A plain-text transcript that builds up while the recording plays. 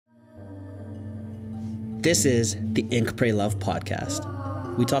This is the Ink, Pray, Love podcast.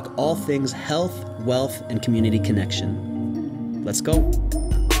 We talk all things health, wealth, and community connection. Let's go.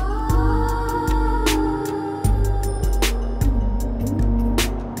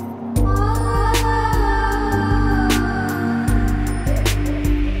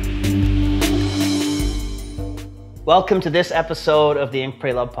 Welcome to this episode of the Ink,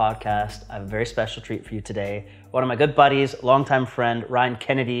 Pray, Love podcast. I have a very special treat for you today. One of my good buddies, longtime friend, Ryan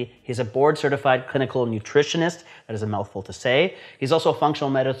Kennedy. He's a board-certified clinical nutritionist. That is a mouthful to say. He's also a functional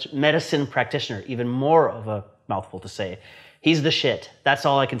medicine practitioner, even more of a mouthful to say. He's the shit. That's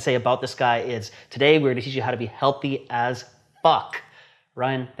all I can say about this guy is today we're going to teach you how to be healthy as fuck.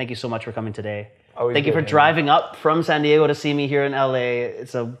 Ryan, thank you so much for coming today. Thank you for driving up from San Diego to see me here in LA.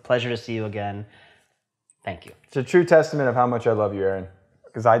 It's a pleasure to see you again. Thank you. It's a true testament of how much I love you, Aren,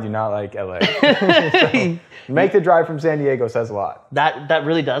 because I do not like LA. So, make the drive from San Diego says a lot. That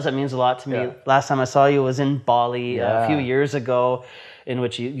really does. That means a lot to me. Yeah. Last time I saw you was in Bali a few years ago, in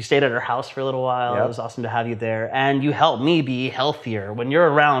which you stayed at our house for a little while. Yep. It was awesome to have you there. And you helped me be healthier. When you're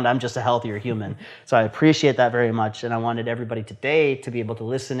around, I'm just a healthier human. So I appreciate that very much. And I wanted everybody today to be able to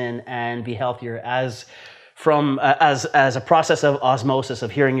listen in and be healthier as a process of osmosis of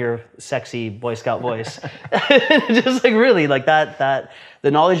hearing your sexy Boy Scout voice. Just like really like that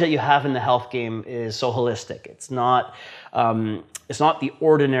the knowledge that you have in the health game is so holistic. It's not the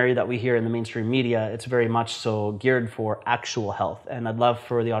ordinary that we hear in the mainstream media. It's very much so geared for actual health. And I'd love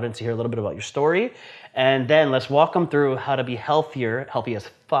for the audience to hear a little bit about your story. And then let's walk them through how to be healthier, healthy as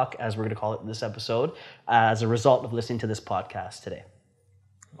fuck, as we're going to call it in this episode, as a result of listening to this podcast today.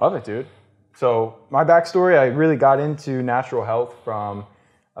 Love it, dude. So my backstory, I really got into natural health from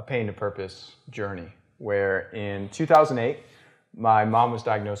a pain to purpose journey where in 2008, my mom was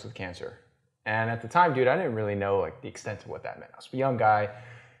diagnosed with cancer. And at the time, dude, I didn't really know like the extent of what that meant. I was a young guy.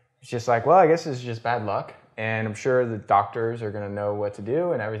 It's just like, well, I guess this is just bad luck. And I'm sure the doctors are going to know what to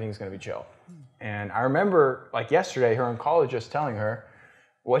do and everything's going to be chill. And I remember like yesterday, her oncologist telling her,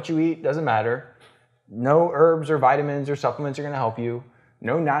 what you eat doesn't matter. No herbs or vitamins or supplements are going to help you.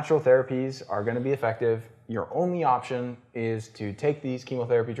 No natural therapies are going to be effective. Your only option is to take these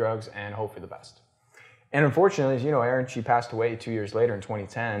chemotherapy drugs and hope for the best. And unfortunately, as you know, Aren, she passed away 2 years later in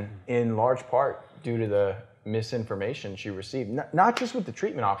 2010, in large part due to the misinformation she received. Not just with the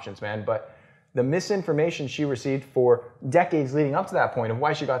treatment options, man, but the misinformation she received for decades leading up to that point of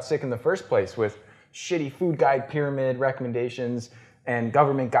why she got sick in the first place with shitty food guide pyramid recommendations and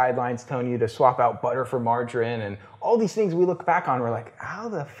government guidelines telling you to swap out butter for margarine and all these things we look back on, we're like, how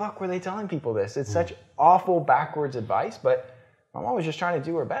the fuck were they telling people this? It's such awful backwards advice, but my mom was just trying to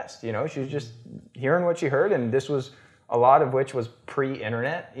do her best, you know? She was just hearing what she heard, and this was a lot of which was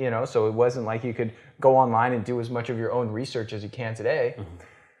pre-internet, you know? So it wasn't like you could go online and do as much of your own research as you can today. Mm-hmm.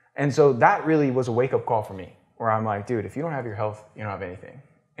 And so that really was a wake-up call for me, where I'm like, dude, if you don't have your health, you don't have anything.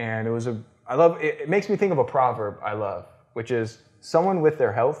 And it makes me think of a proverb I love, which is, someone with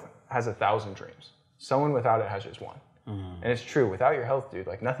their health has 1,000 dreams. Someone without it has just one. Mm-hmm. And it's true. Without your health, dude,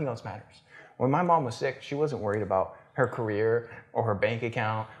 like nothing else matters. When my mom was sick, she wasn't worried about her career or her bank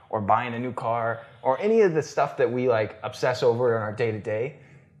account or buying a new car or any of the stuff that we like obsess over in our day-to-day.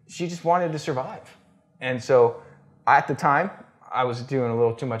 She just wanted to survive. And so at the time, I was doing a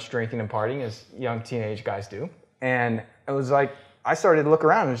little too much drinking and partying as young teenage guys do. And it was like, I started to look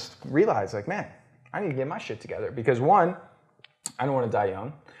around and just realize like, man, I need to get my shit together because one, I don't want to die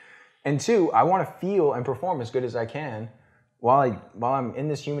young. And two, I want to feel and perform as good as I can while I'm in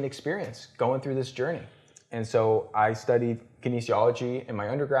this human experience, going through this journey. And so I studied kinesiology in my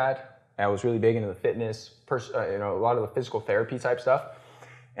undergrad. I was really big into the fitness, a lot of the physical therapy type stuff.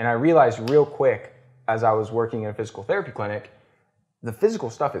 And I realized real quick as I was working in a physical therapy clinic, the physical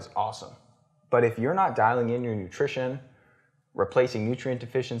stuff is awesome. But if you're not dialing in your nutrition, replacing nutrient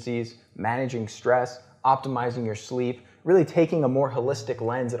deficiencies, managing stress, optimizing your sleep, really taking a more holistic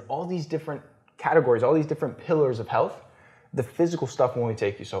lens at all these different categories, all these different pillars of health, the physical stuff will only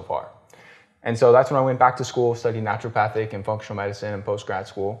take you so far. And so that's when I went back to school, studied naturopathic and functional medicine in post-grad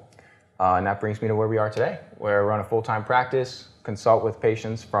school. And that brings me to where we are today, where I run a full-time practice, consult with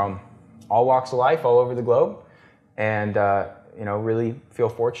patients from all walks of life, all over the globe, and really feel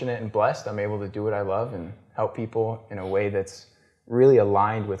fortunate and blessed. I'm able to do what I love and help people in a way that's really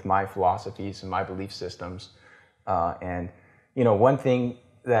aligned with my philosophies and my belief systems. And one thing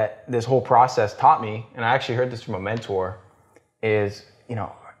that this whole process taught me, and I actually heard this from a mentor, is,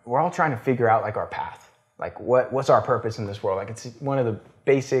 we're all trying to figure out like our path. Like what's our purpose in this world? Like it's one of the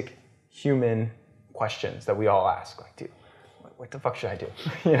basic human questions that we all ask. Like, dude, what the fuck should I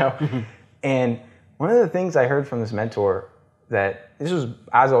do? And one of the things I heard from this mentor that this was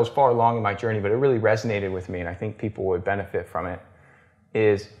as I was far along in my journey, but it really resonated with me, and I think people would benefit from it,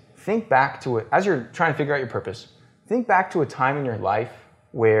 is think back to it as you're trying to figure out your purpose. Think back to a time in your life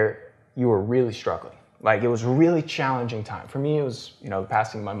where you were really struggling. Like, it was a really challenging time. For me, it was, the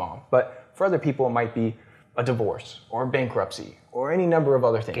passing of my mom. But for other people, it might be a divorce or bankruptcy or any number of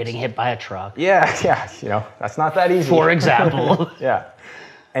other things. Getting hit by a truck. Yeah, that's not that easy. For example. Yeah.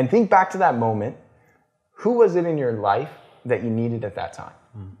 And think back to that moment. Who was it in your life that you needed at that time?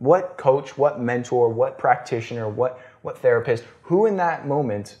 What coach, what mentor, what practitioner, what therapist, who in that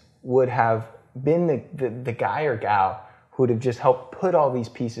moment would have been the guy or gal who would have just helped put all these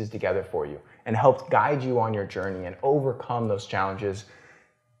pieces together for you and helped guide you on your journey and overcome those challenges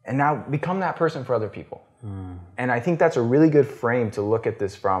and now become that person for other people. And I think that's a really good frame to look at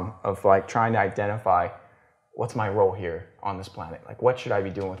this from, of like trying to identify what's my role here on this planet? Like, what should I be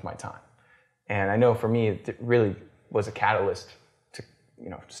doing with my time? And I know for me, it really was a catalyst to,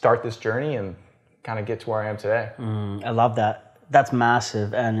 start this journey and kind of get to where I am today. I love that. That's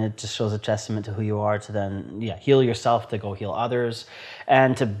massive, and it just shows a testament to who you are to then heal yourself, to go heal others,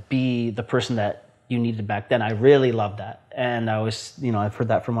 and to be the person that you needed back then. I really love that. And I was, I've heard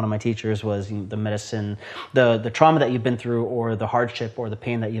that from one of my teachers, was the medicine, the trauma that you've been through, or the hardship or the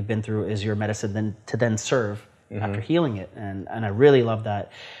pain that you've been through is your medicine to then serve after healing it. And I really love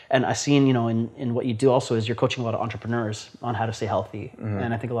that. And I've seen, in what you do also is you're coaching a lot of entrepreneurs on how to stay healthy.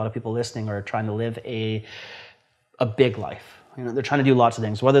 And I think a lot of people listening are trying to live a big life. They're trying to do lots of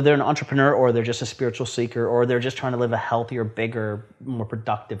things, whether they're an entrepreneur or they're just a spiritual seeker or they're just trying to live a healthier, bigger, more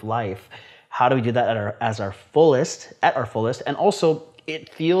productive life. How do we do that at our fullest? And also,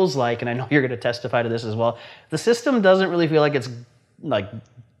 it feels like, and I know you're going to testify to this as well, the system doesn't really feel like it's like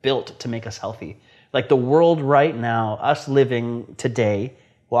built to make us healthy. Like the world right now, us living today,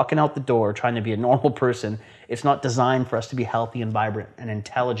 walking out the door, trying to be a normal person, it's not designed for us to be healthy and vibrant and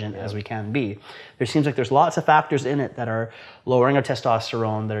intelligent as we can be. There seems like there's lots of factors in it that are lowering our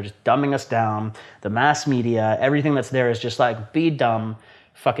testosterone, that are just dumbing us down. The mass media, everything that's there is just like, be dumb,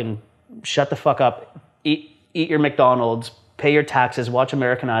 fucking shut the fuck up, eat your McDonald's, pay your taxes, watch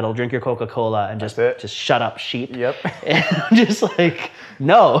American Idol, drink your Coca-Cola, and just shut up, sheep. Yep. And I'm just like,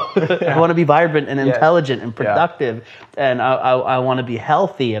 no, I want to be vibrant and intelligent and productive, and I want to be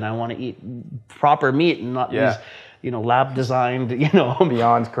healthy, and I want to eat proper meat and not these, lab designed,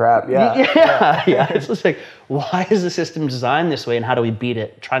 Beyond crap. Yeah. It's just like, why is the system designed this way, and how do we beat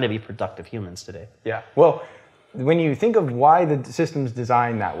it? Trying to be productive humans today. Yeah. Well, when you think of why the system's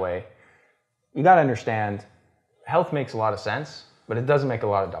designed that way, you got to understand, health makes a lot of sense, but it doesn't make a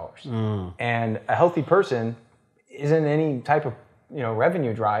lot of dollars. And a healthy person isn't any type of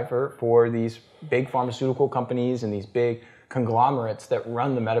revenue driver for these big pharmaceutical companies and these big conglomerates that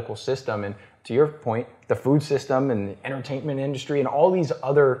run the medical system. And to your point, the food system and the entertainment industry and all these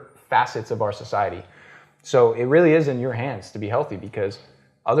other facets of our society. So it really is in your hands to be healthy, because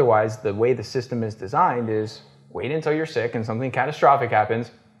otherwise the way the system is designed is wait until you're sick and something catastrophic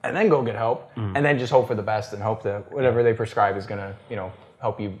happens, and then go get help, and then just hope for the best and hope that whatever they prescribe is gonna,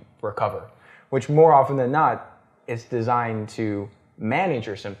 help you recover. Which more often than not, it's designed to manage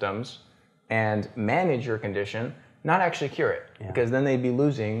your symptoms and manage your condition, not actually cure it, because then they'd be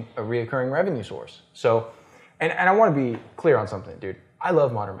losing a reoccurring revenue source. So, and I wanna be clear on something, dude. I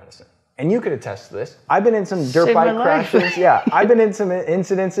love modern medicine. And you could attest to this. I've been in some dirt bike crashes. I've been in some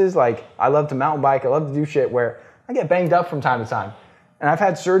incidences, like I love to mountain bike, I love to do shit where I get banged up from time to time. And I've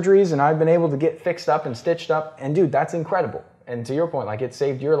had surgeries and I've been able to get fixed up and stitched up. And dude, that's incredible. And to your point, like it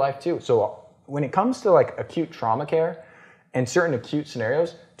saved your life too. So when it comes to like acute trauma care and certain acute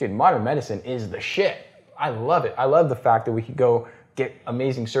scenarios, dude, modern medicine is the shit. I love it. I love the fact that we could go get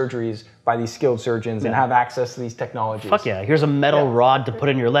amazing surgeries by these skilled surgeons and have access to these technologies. Fuck yeah, here's a metal rod to put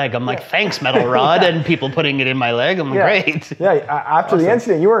in your leg. I'm like, thanks, metal rod. And people putting it in my leg. I'm like, great. Yeah, after the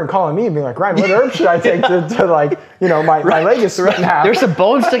incident, you weren't calling me and being like, Ryan, what herb should I take to like, my leg is split in half. There's a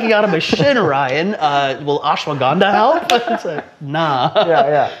bone sticking out of my shin, Ryan. Will ashwagandha help? It's like, nah.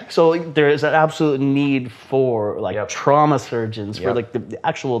 Yeah. So there is an absolute need for like trauma surgeons, for like the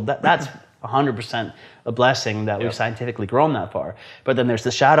actual, that's 100% a blessing that we've scientifically grown that far. But then there's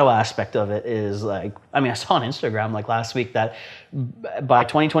the shadow aspect of it is like, I saw on Instagram like last week that by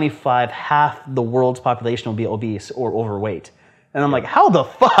 2025, half the world's population will be obese or overweight. And I'm like, how the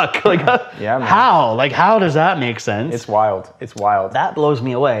fuck? Like, how? Like, how does that make sense? It's wild. That blows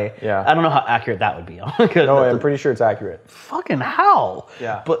me away. Yeah. I don't know how accurate that would be. No, I'm pretty sure it's accurate. Fucking how?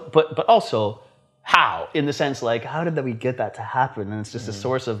 Yeah. But also, how? In the sense, like, how did we get that to happen? And it's just a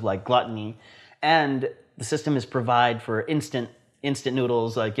source of like gluttony. And the system is provide for instant instant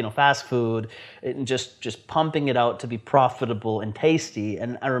noodles, like, fast food, and just pumping it out to be profitable and tasty.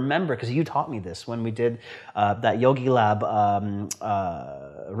 And I remember, because you taught me this when we did that Yogi Lab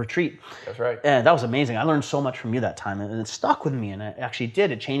retreat. That's right. And that was amazing. I learned so much from you that time, and it stuck with me. And it actually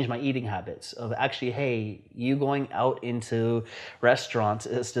did. It changed my eating habits of actually, hey, you going out into restaurants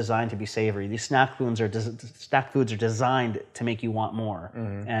is designed to be savory. These snack foods are designed to make you want more,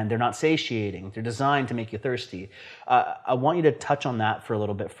 and they're not satiating. They're designed to make you thirsty. I want you to touch on that for a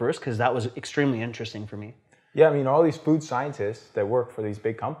little bit first, because that was extremely interesting for me. Yeah, I mean, all these food scientists that work for these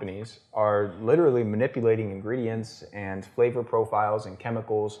big companies are literally manipulating ingredients and flavor profiles and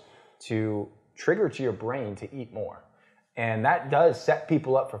chemicals to trigger to your brain to eat more. And that does set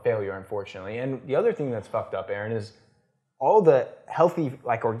people up for failure, unfortunately. And the other thing that's fucked up, Aren, is all the healthy,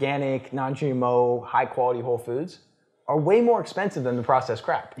 like organic, non-GMO, high-quality whole foods are way more expensive than the processed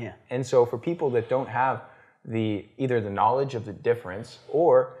crap. Yeah. And so for people that don't have either the knowledge of the difference,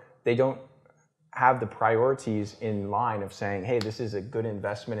 or they don't have the priorities in line of saying, hey, this is a good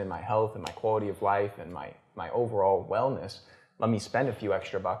investment in my health and my quality of life and my overall wellness, let me spend a few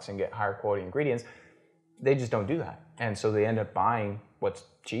extra bucks and get higher quality ingredients, they just don't do that. And so they end up buying what's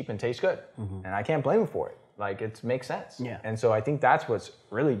cheap and tastes good. And I can't blame them for it. Like, it makes sense. Yeah. And so I think that's what's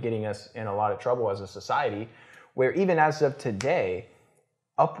really getting us in a lot of trouble as a society, where even as of today,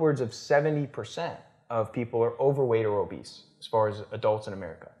 upwards of 70% of people are overweight or obese as far as adults in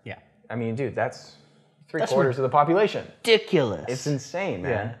America. Yeah. I mean, dude, that's three-quarters of the population. Ridiculous. It's insane,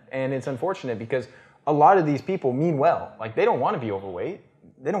 man. Yeah. And it's unfortunate because a lot of these people mean well. Like, they don't want to be overweight.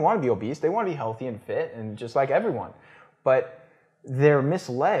 They don't want to be obese. They want to be healthy and fit and just like everyone. But they're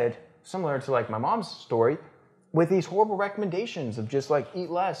misled, similar to like my mom's story, with these horrible recommendations of just like eat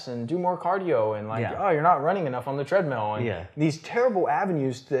less and do more cardio and like, oh, you're not running enough on the treadmill. And these terrible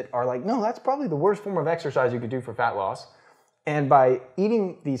avenues that are like, no, that's probably the worst form of exercise you could do for fat loss. And by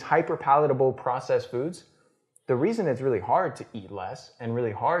eating these hyper-palatable processed foods, the reason it's really hard to eat less and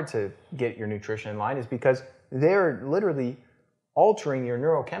really hard to get your nutrition in line is because they're literally altering your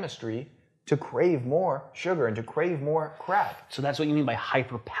neurochemistry to crave more sugar and to crave more crap. So that's what you mean by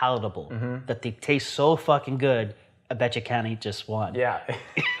hyper-palatable, that they taste so fucking good, I bet you can't eat just one. Yeah.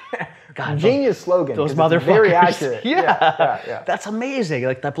 God, genius slogan. Those motherfuckers. Very accurate. Yeah. That's amazing.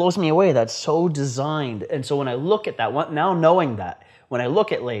 Like, that blows me away. That's so designed. And so when I look at that, now knowing that, when I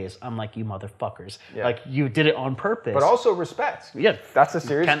look at Lay's, I'm like, you motherfuckers. Yeah. Like, you did it on purpose. But also respect. Yeah. That's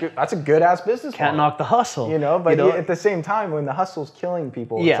a good ass business Can't model. knock the hustle. But at the same time, when the hustle's killing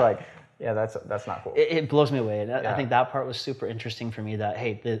people, it's like, yeah, that's not cool. It blows me away. And I think that part was super interesting for me, that,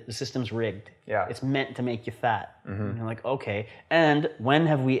 hey, the system's rigged. Yeah. It's meant to make you fat. And you're like, okay. And when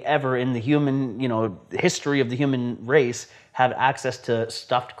have we ever in the human, history of the human race have access to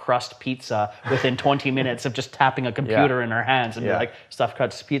stuffed crust pizza within 20 minutes of just tapping a computer in our hands and be like, stuffed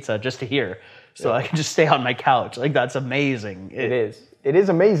crust pizza just to hear. So I can just stay on my couch. Like, that's amazing. It is. It is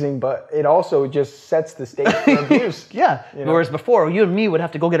amazing, but it also just sets the stage for abuse. Whereas before, you and me would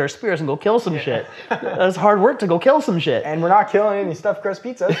have to go get our spears and go kill some shit. That's hard work to go kill some shit. And we're not killing any stuffed crust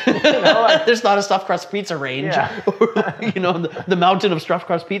pizza. There's not a stuffed crust pizza range. The mountain of stuffed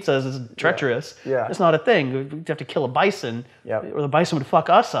crust pizzas is treacherous. It's not a thing. We'd have to kill a bison, or the bison would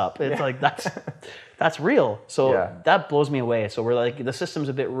fuck us up. It's like, that's real. So that blows me away. So we're like, the system's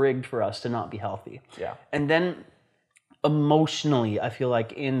a bit rigged for us to not be healthy. And then emotionally, I feel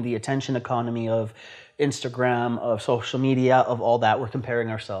like in the attention economy of Instagram, of social media, of all that, we're comparing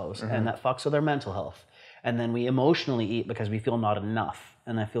ourselves, and that fucks with our mental health. And then we emotionally eat because we feel not enough.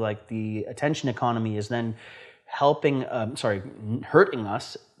 And I feel like the attention economy is then hurting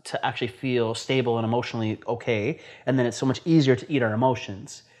us to actually feel stable and emotionally okay. And then it's so much easier to eat our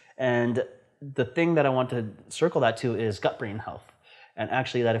emotions. And the thing that I want to circle that to is gut-brain health. And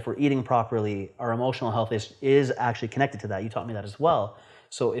actually, that if we're eating properly, our emotional health is actually connected to that. You taught me that as well.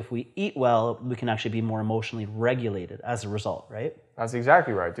 So if we eat well, we can actually be more emotionally regulated as a result, right? That's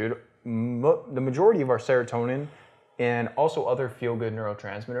exactly right, dude. The majority of our serotonin and also other feel-good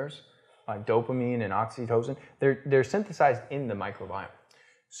neurotransmitters, like dopamine and oxytocin, they're synthesized in the microbiome.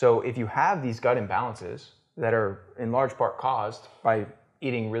 So if you have these gut imbalances that are in large part caused by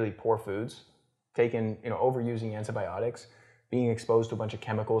eating really poor foods, overusing antibiotics, being exposed to a bunch of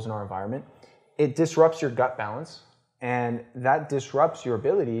chemicals in our environment, it disrupts your gut balance, and that disrupts your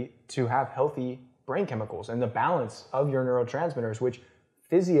ability to have healthy brain chemicals and the balance of your neurotransmitters, which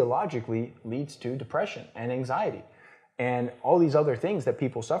physiologically leads to depression and anxiety and all these other things that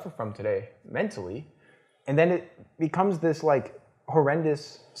people suffer from today mentally. And then it becomes this like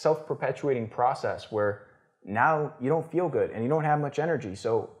horrendous self-perpetuating process where now you don't feel good and you don't have much energy.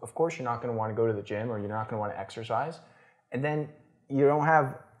 So of course you're not going to want to go to the gym, or you're not going to want to exercise. And then you don't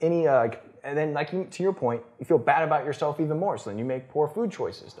have any, and then to your point, you feel bad about yourself even more. So then you make poor food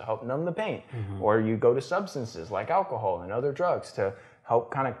choices to help numb the pain. Or you go to substances like alcohol and other drugs to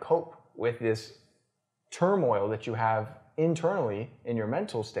help kind of cope with this turmoil that you have internally in your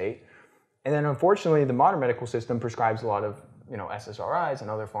mental state. And then unfortunately, the modern medical system prescribes a lot of, SSRIs and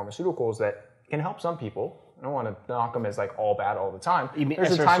other pharmaceuticals that can help some people. I don't want to knock them as like all bad all the time. You mean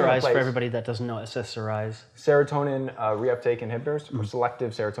There's a time and a SSRIs place. for everybody that doesn't know SSRIs? Serotonin reuptake inhibitors, or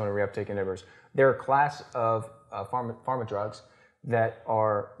selective serotonin reuptake inhibitors. They're a class of pharma drugs that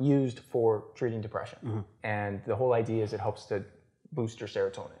are used for treating depression. And the whole idea is it helps to boost your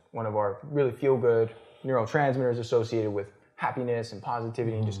serotonin, one of our really feel-good neurotransmitters associated with happiness and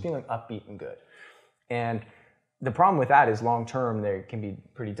positivity and just feeling upbeat and good. And the problem with that is long-term, they can be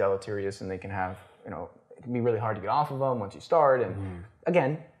pretty deleterious, and they can have, it can be really hard to get off of them once you start. And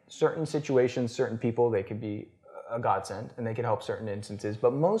again, certain situations, certain people, they could be a godsend and they could help certain instances.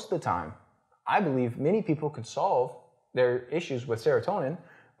 But most of the time, I believe many people could solve their issues with serotonin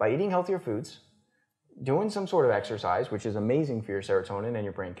by eating healthier foods, doing some sort of exercise, which is amazing for your serotonin and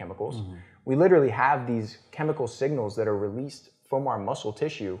your brain chemicals. We literally have these chemical signals that are released from our muscle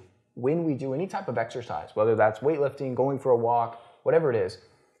tissue when we do any type of exercise, whether that's weightlifting, going for a walk, whatever it is,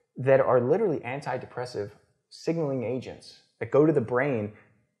 that are literally antidepressive signaling agents that go to the brain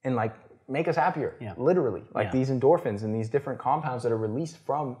and make us happier, literally, these endorphins and these different compounds that are released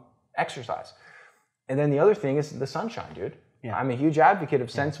from exercise. And then the other thing is the sunshine, dude. I'm a huge advocate of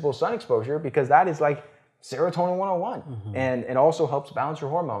sensible sun exposure because that is like serotonin 101. And it also helps balance your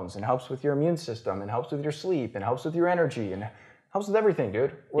hormones and helps with your immune system and helps with your sleep and helps with your energy and helps with everything,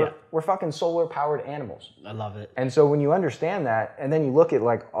 dude. We're fucking solar powered animals. I love it. And so when you understand that, and then you look at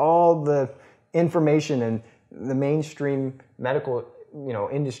all the information and the mainstream medical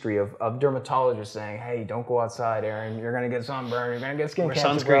industry of dermatologists saying, hey, don't go outside, Aren. You're going to get sunburn. You're going to get skin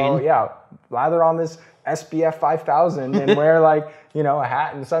cancer. Bro. Yeah. Lather on this SPF 5000 and wear a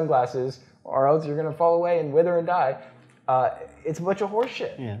hat and sunglasses or else you're going to fall away and wither and die. It's a bunch of horse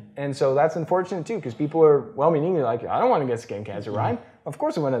shit. And so that's unfortunate too, because people are well-meaning. They're like, I don't want to get skin cancer, Ryan. Of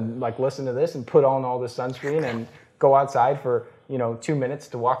course I'm going to listen to this and put on all this sunscreen and go outside for 2 minutes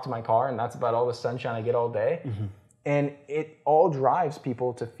to walk to my car, and that's about all the sunshine I get all day. And it all drives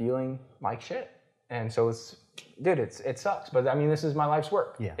people to feeling like shit. And so it sucks. But I mean, this is my life's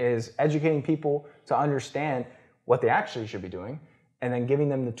work, is educating people to understand what they actually should be doing and then giving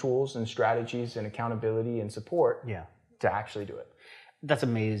them the tools and strategies and accountability and support to actually do it. That's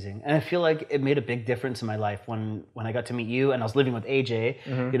amazing. And I feel like it made a big difference in my life when I got to meet you and I was living with AJ,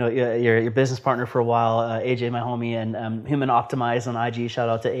 your business partner for a while, AJ, my homie, and Human Optimize on IG, shout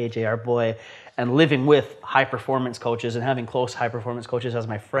out to AJ, our boy, and living with high performance coaches and having close high performance coaches as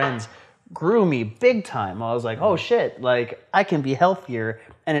my friends grew me big time. I was like, oh shit, I can be healthier.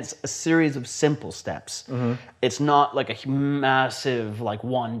 And it's a series of simple steps. It's not like a massive,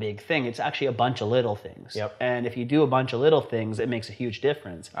 one big thing. It's actually a bunch of little things. And if you do a bunch of little things, it makes a huge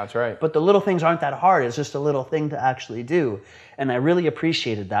difference. That's right. But the little things aren't that hard. It's just a little thing to actually do. And I really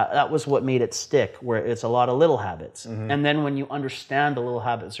appreciated that. That was what made it stick, where it's a lot of little habits. And then when you understand the little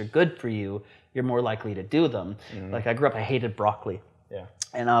habits are good for you, you're more likely to do them. I grew up, I hated broccoli.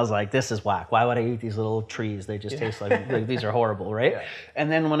 And I was like, this is whack. Why would I eat these little trees? They just taste like these are horrible, right? And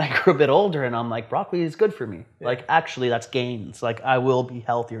then when I grew a bit older and I'm like, broccoli is good for me. Actually, that's gains. I will be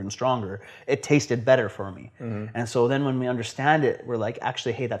healthier and stronger. It tasted better for me. And so then when we understand it, we're like,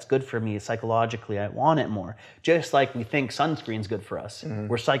 actually, hey, that's good for me. Psychologically, I want it more. Just like we think sunscreen's good for us.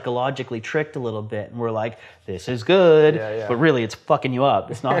 We're psychologically tricked a little bit. And we're like, this is good. But really, it's fucking you up.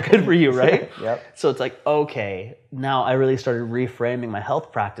 It's not good for you, right? So it's like, okay, now I really started reframing my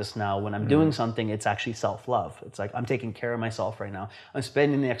health practice now. When I'm doing something, it's actually self-love. It's like, I'm taking care of myself right now. I'm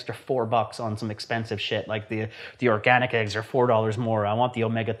spending the extra $4 on some expensive shit, like the organic eggs are $4 more. I want the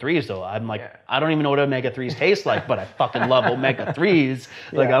omega-3s though. I'm like, I don't even know what omega-3s taste like, but I fucking love omega-3s.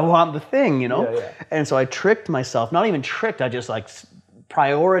 I want the thing, And so I tricked myself, not even tricked, I just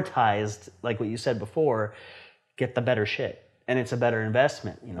prioritized, like what you said before, get the better shit. And it's a better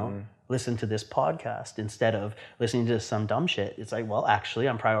investment, Listen to this podcast instead of listening to some dumb shit. It's like, well, actually,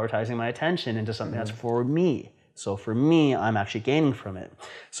 I'm prioritizing my attention into something that's for me. So for me, I'm actually gaining from it.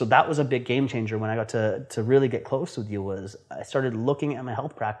 So that was a big game changer when I got to really get close with you. Was I started looking at my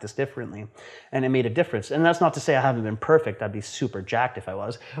health practice differently, and it made a difference. And that's not to say I haven't been perfect. I'd be super jacked if I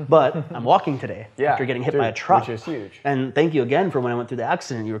was. But I'm walking today after getting hit by a truck. Which is huge. And thank you again for when I went through the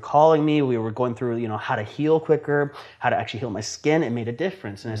accident. You were calling me. We were going through, how to heal quicker, how to actually heal my skin. It made a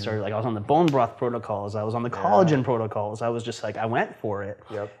difference. And I started I was on the bone broth protocols. I was on the collagen protocols. I was just I went for it.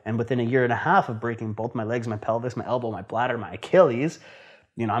 And within a year and a half of breaking both my legs, my pelvis, pelvis, my elbow, my bladder, my Achilles.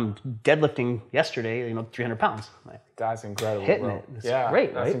 I'm deadlifting yesterday, 300 pounds. That's incredible, hitting bro. it. It's great,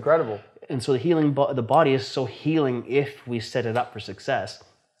 right? That's incredible. And so the body is so healing if we set it up for success.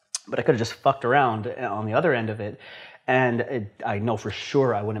 But I could have just fucked around on the other end of it. And I know for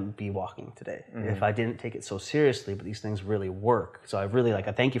sure I wouldn't be walking today if I didn't take it so seriously, but these things really work. So I really I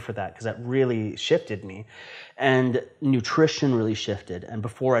thank you for that, because that really shifted me. And nutrition really shifted. And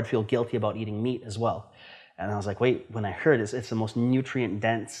before I'd feel guilty about eating meat as well. And I was like, wait, when I heard it's the most nutrient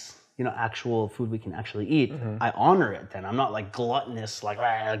dense, actual food we can actually eat, I honor it then. I'm not like gluttonous, like,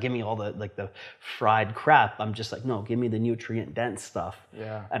 give me all the fried crap. I'm just like, no, give me the nutrient dense stuff.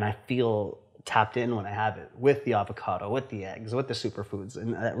 Yeah. And I feel tapped in when I have it, with the avocado, with the eggs, with the superfoods.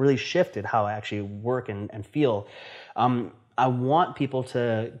 And that really shifted how I actually work and feel. I want people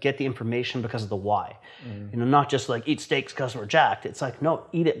to get the information because of the why. Not just like eat steaks because we're jacked. It's like, no,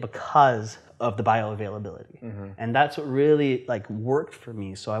 eat it because of the bioavailability. And that's what really worked for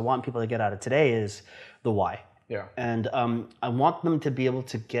me. So I want people to get out of today is the why. Yeah. And I want them to be able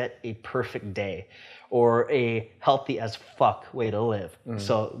to get a perfect day or a healthy as fuck way to live.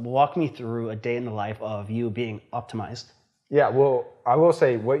 So walk me through a day in the life of you being optimized. Yeah, well, I will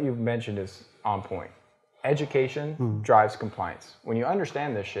say what you've mentioned is on point. Education drives compliance. When you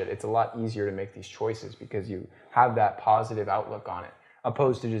understand this shit, it's a lot easier to make these choices because you have that positive outlook on it,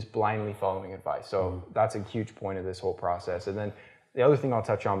 opposed to just blindly following advice. So that's a huge point of this whole process. And then the other thing I'll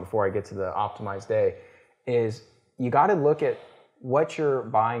touch on before I get to the optimized day is you got to look at what you're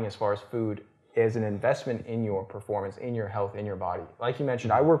buying as far as food as an investment in your performance, in your health, in your body. Like you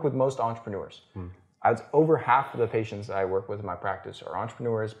mentioned, I work with most entrepreneurs. Over half of the patients that I work with in my practice are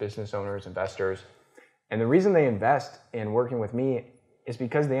entrepreneurs, business owners, investors. And the reason they invest in working with me is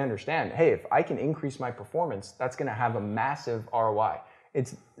because they understand, hey, if I can increase my performance, that's going to have a massive ROI.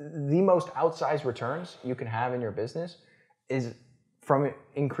 It's the most outsized returns you can have in your business is from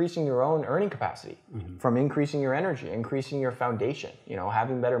increasing your own earning capacity, from increasing your energy, increasing your foundation,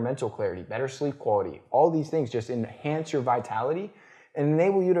 having better mental clarity, better sleep quality. All these things just enhance your vitality and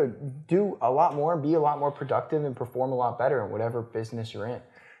enable you to do a lot more, be a lot more productive, and perform a lot better in whatever business you're in.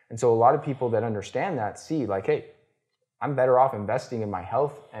 And so a lot of people that understand that see like, hey, I'm better off investing in my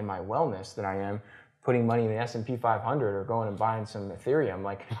health and my wellness than I am putting money in the S&P 500 or going and buying some Ethereum.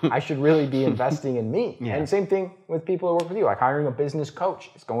 Like, I should really be investing in me. Yeah. And same thing with people that work with you. Like, hiring a business coach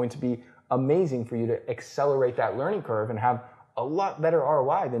is going to be amazing for you to accelerate that learning curve and have a lot better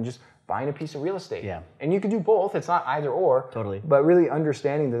ROI than just buying a piece of real estate. Yeah. And you can do both. It's not either or. Totally. But really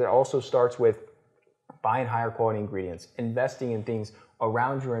understanding that it also starts with buying higher quality ingredients, investing in things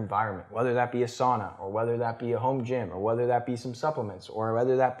around your environment, whether that be a sauna or whether that be a home gym or whether that be some supplements or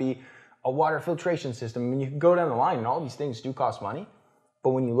whether that be a water filtration system. I mean, you can go down the line and all these things do cost money.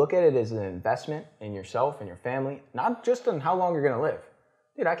 But when you look at it as an investment in yourself and your family, not just on how long you're going to live.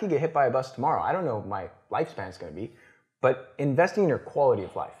 Dude, I could get hit by a bus tomorrow. I don't know what my lifespan is going to be. But investing in your quality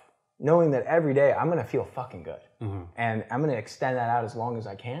of life, knowing that every day I'm going to feel fucking good. And I'm going to extend that out as long as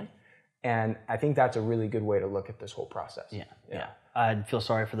I can. And I think that's a really good way to look at this whole process. Yeah. I'd feel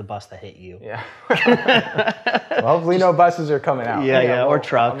sorry for the bus that hit you. Yeah. Well, hopefully no buses are coming out. Yeah, or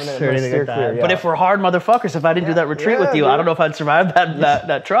trucks or anything like that. Clear, yeah. But if we're hard motherfuckers, if I didn't do that retreat with you, dude, I don't know if I'd survive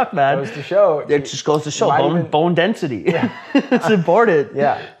that truck, man. Goes to show. It just goes to show bone density. Yeah. It's important.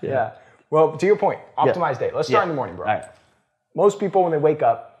 Yeah. Well, to your point, optimized day. Let's start in the morning, bro. All right. Most people, when they wake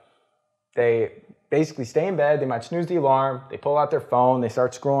up, they basically stay in bed. They might snooze the alarm. They pull out their phone. They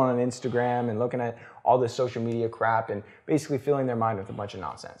start scrolling on Instagram and looking at all this social media crap and basically filling their mind with a bunch of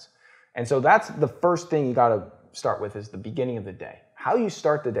nonsense. And so that's the first thing you got to start with is the beginning of the day. How you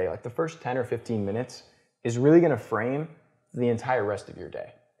start the day, like the first 10 or 15 minutes, is really going to frame the entire rest of your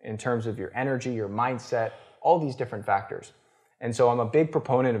day in terms of your energy, your mindset, all these different factors. And so I'm a big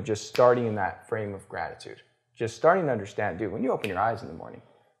proponent of just starting in that frame of gratitude. Just starting to understand, dude, when you open your eyes in the morning,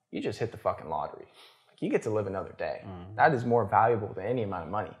 you just hit the fucking lottery. Like, you get to live another day. That is more valuable than any amount of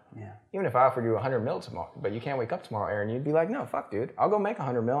money. Yeah. Even if I offered you 100 mil tomorrow, but you can't wake up tomorrow, Aren, you'd be like, no, fuck, dude. I'll go make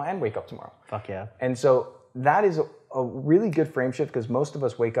 100 mil and wake up tomorrow. Fuck yeah. And so that is a really good frame shift because most of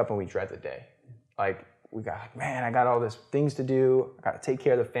us wake up and we dread the day. Like, we got, man, I got all these things to do. I got to take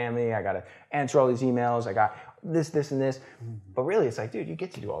care of the family. I got to answer all these emails. I got this, and this. But really, it's like, dude, you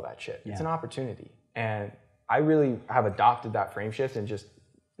get to do all that shit. Yeah. It's an opportunity. And I really have adopted that frame shift and just,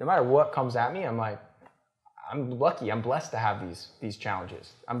 no matter what comes at me, I'm like, I'm lucky. I'm blessed to have these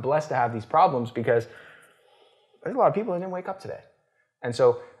challenges. I'm blessed to have these problems because there's a lot of people that didn't wake up today. And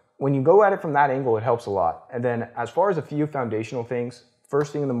so when you go at it from that angle, it helps a lot. And then as far as a few foundational things,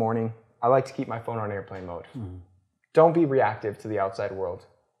 first thing in the morning, I like to keep my phone on airplane mode. Don't be reactive to the outside world.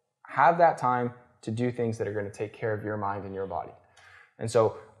 Have that time to do things that are going to take care of your mind and your body. And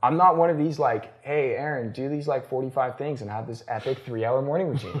so I'm not one of these like, hey, Aaron, do these like 45 things and have this epic 3-hour morning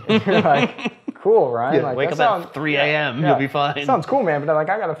routine. And you're like, cool, Ryan. Yeah, like, wake up at 3 a.m. You'll be fine. Sounds cool, man. But I'm like,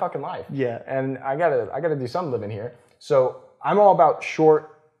 I got a fucking life. Yeah. And I gotta do some living here. So I'm all about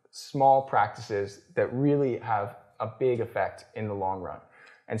short, small practices that really have a big effect in the long run.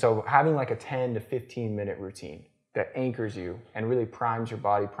 And so having like a 10 to 15 minute routine that anchors you and really primes your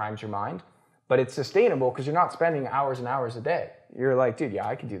body, primes your mind, but it's sustainable because you're not spending hours and hours a day. You're like, dude, yeah,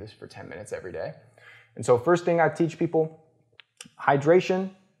 I could do this for 10 minutes every day. And so first thing I teach people, hydration,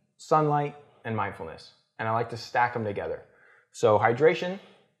 sunlight, and mindfulness. And I like to stack them together. So hydration,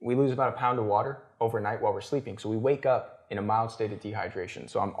 we lose about a pound of water overnight while we're sleeping. So we wake up in a mild state of dehydration.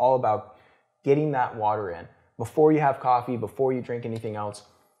 So I'm all about getting that water in. Before you have coffee, before you drink anything else,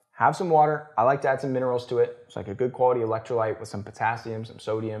 have some water. I like to add some minerals to it. It's like a good quality electrolyte with some potassium, some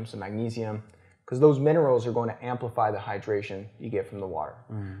sodium, some magnesium, because those minerals are going to amplify the hydration you get from the water.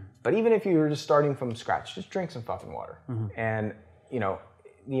 But even if you're just starting from scratch, just drink some fucking water. And, you know,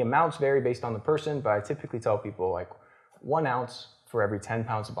 the amounts vary based on the person, but I typically tell people like 1 ounce for every 10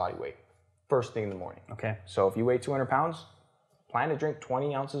 pounds of body weight, first thing in the morning. Okay. So if you weigh 200 pounds, plan to drink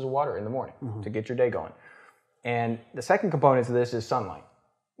 20 ounces of water in the morning to get your day going. And the second component to this is sunlight.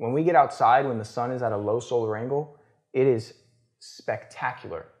 When we get outside, when the sun is at a low solar angle, it is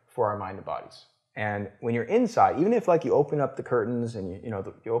spectacular for our mind and bodies. And when you're inside, even if like you open up the curtains and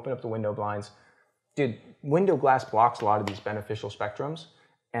you open up the window blinds, dude, window glass blocks a lot of these beneficial spectrums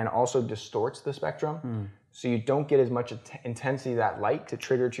and also distorts the spectrum. So you don't get as much intensity of that light to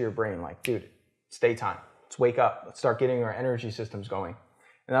trigger to your brain. Like, dude, it's daytime. Let's wake up. Let's start getting our energy systems going.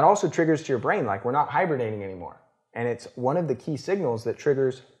 And that also triggers to your brain, like we're not hibernating anymore. And it's one of the key signals that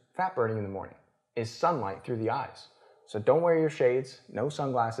triggers fat burning in the morning is sunlight through the eyes. So don't wear your shades, no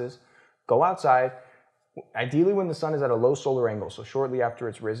sunglasses. Go outside, ideally when the sun is at a low solar angle, so shortly after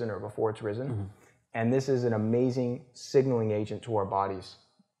it's risen or before it's risen. And this is an amazing signaling agent to our bodies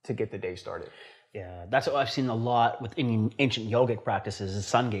to get the day started. Yeah, that's what I've seen a lot with ancient yogic practices is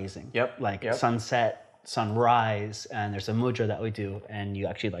sun gazing. Like sunset, sunrise, and there's a mudra that we do, and you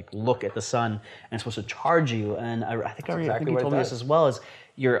actually like look at the sun, and it's supposed to charge you. And I think you told me this as well, is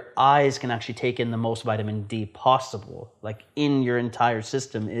your eyes can actually take in the most vitamin D possible, like in your entire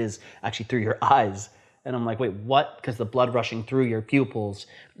system is actually through your eyes. And I'm like, wait, what? Because the blood rushing through your pupils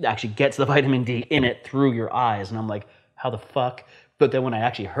actually gets the vitamin D in it through your eyes. And I'm like, how the fuck? But then when I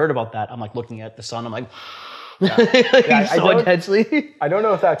actually heard about that, I'm like looking at the sun, I'm like, so intensely. I don't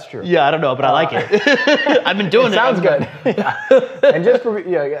know if that's true. Yeah, I don't know, but I like it. I've been doing it. Sounds good. And just for,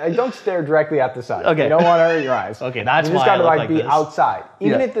 don't stare directly at the sun. Okay. You don't want to hurt your eyes. Okay, that's why you just got to like be this. outside.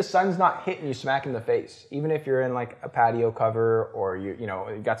 Even if the sun's not hitting you smack in the face, even if you're in like a patio cover or you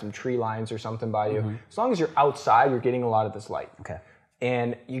got some tree lines or something by you, as long as you're outside, you're getting a lot of this light. Okay.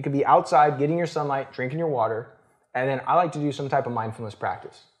 And you could be outside getting your sunlight, drinking your water, and then I like to do some type of mindfulness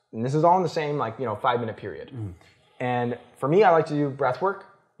practice. And this is all in the same 5-minute period. And for me, I like to do breath work,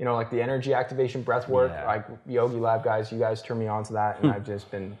 like the energy activation breath work, like Yogi Lab guys, you guys turned me on to that. And I've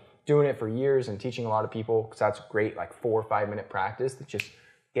just been doing it for years and teaching a lot of people because that's great, like 4 or 5-minute practice that just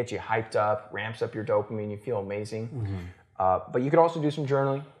gets you hyped up, ramps up your dopamine, you feel amazing. But you could also do some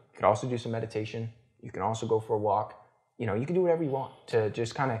journaling. You could also do some meditation. You can also go for a walk. You can do whatever you want to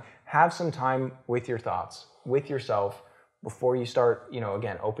just kind of have some time with your thoughts, with yourself, before you start,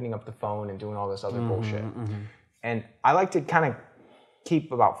 again, opening up the phone and doing all this other bullshit. And I like to kind of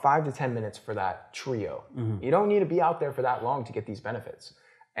keep about 5 to 10 minutes for that trio. You don't need to be out there for that long to get these benefits.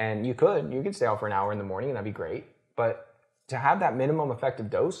 And you could stay out for an hour in the morning and that'd be great. But to have that minimum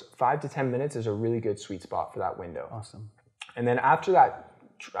effective dose, 5 to 10 minutes is a really good sweet spot for that window. Awesome. And then after that,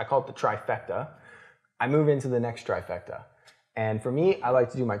 I call it the trifecta, I move into the next trifecta. And for me, I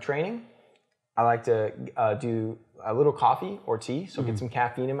like to do my training. I like to do a little coffee or tea, so get some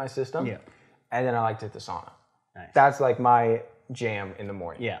caffeine in my system. And then I like to hit the sauna. Nice. That's like my jam in the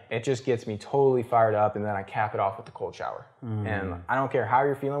morning. Yeah. It just gets me totally fired up, and then I cap it off with the cold shower. And I don't care how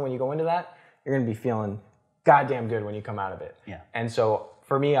you're feeling when you go into that, you're gonna be feeling goddamn good when you come out of it. Yeah. And so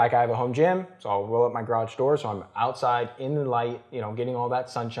for me, like I have a home gym, so I'll roll up my garage door, so I'm outside in the light, getting all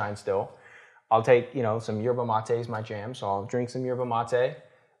that sunshine still. I'll take, some yerba mate is my jam, so I'll drink some yerba mate.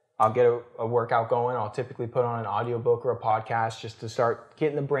 I'll get a workout going. I'll typically put on an audiobook or a podcast just to start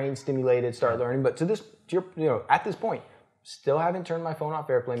getting the brain stimulated, start learning. But at this point, still haven't turned my phone off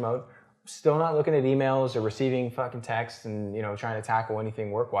airplane mode. Still not looking at emails or receiving fucking texts and, trying to tackle anything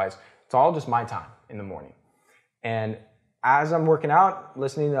work-wise. It's all just my time in the morning. And as I'm working out,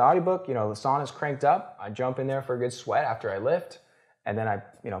 listening to the audiobook, the sauna's cranked up. I jump in there for a good sweat after I lift. And then I,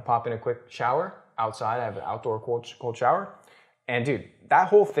 pop in a quick shower. outside. I have an outdoor cold shower. And dude, that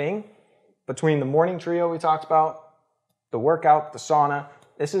whole thing between the morning trio we talked about, the workout, the sauna,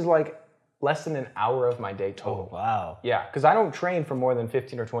 this is like less than an hour of my day total. Oh, wow. Yeah, because I don't train for more than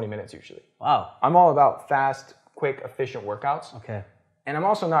 15 or 20 minutes usually. Wow. I'm all about fast, quick, efficient workouts. Okay. And I'm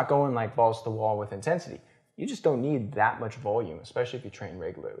also not going like balls to the wall with intensity. You just don't need that much volume, especially if you train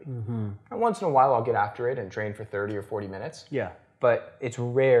regularly. And once in a while, I'll get after it and train for 30 or 40 minutes. Yeah. But it's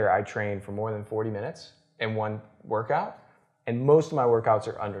rare I train for more than 40 minutes in one workout. And most of my workouts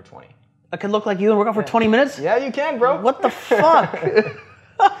are under 20. I could look like you and work out for 20 minutes? Yeah, you can, bro. What the fuck?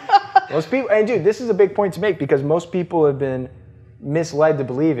 Most people, and dude, this is a big point to make because most people have been misled to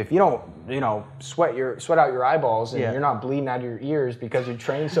believe if you don't, sweat out your eyeballs and you're not bleeding out of your ears because you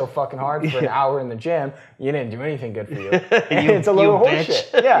trained so fucking hard for an hour in the gym, you didn't do anything good for you. It's a load of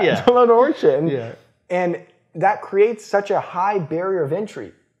horseshit. Yeah, it's a load of horseshit. And that creates such a high barrier of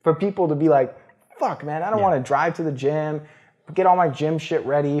entry for people to be like, fuck, man, I don't want to drive to the gym, get all my gym shit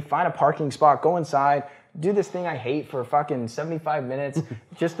ready, find a parking spot, go inside, do this thing I hate for fucking 75 minutes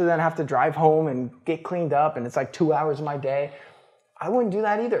just to then have to drive home and get cleaned up and it's like 2 hours of my day. I wouldn't do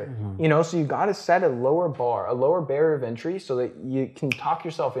that either. So you got to set a lower bar, a lower barrier of entry so that you can talk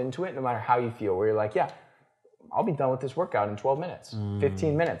yourself into it no matter how you feel, where you're like, yeah, I'll be done with this workout in 12 minutes,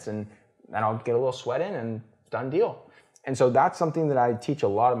 15 minutes, and then I'll get a little sweat in and done deal. And so that's something that I teach a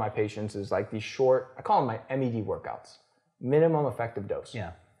lot of my patients is like these short, I call them my MED workouts, minimum effective dose.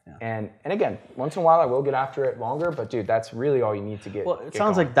 Yeah. And again, once in a while I will get after it longer, but dude, that's really all you need to get. Well, it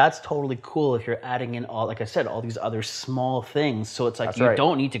sounds like that's totally cool if you're adding in all, like I said, all these other small things. So it's like you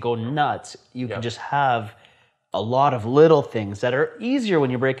don't need to go nuts. You can just have a lot of little things that are easier when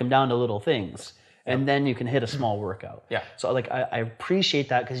you break them down to little things. And then you can hit a small workout. Yeah. So like I appreciate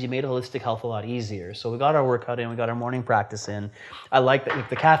that because you made holistic health a lot easier. So we got our workout in, we got our morning practice in. I like that, like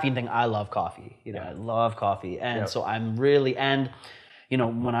the caffeine thing. I love coffee. I love coffee, and so I'm really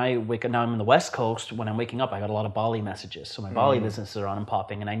when I wake up, now I'm in the West Coast, when I'm waking up, I got a lot of Bali messages. So my Bali businesses are on and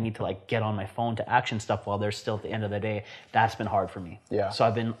popping, and I need to like get on my phone to action stuff while they're still at the end of the day. That's been hard for me. Yeah. So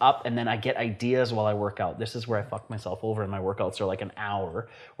I've been up, and then I get ideas while I work out. This is where I fuck myself over, and my workouts are like an hour,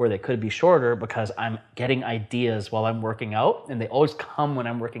 where they could be shorter because I'm getting ideas while I'm working out, and they always come when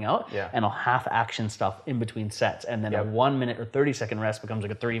I'm working out, and I'll half action stuff in between sets, and then a 1 minute or 30-second rest becomes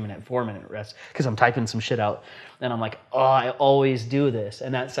like a 3-minute, 4-minute rest because I'm typing some shit out, and I'm like, oh, I always do this.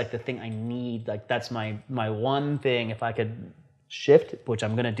 And that's like the thing I need. Like that's my one thing. If I could shift, which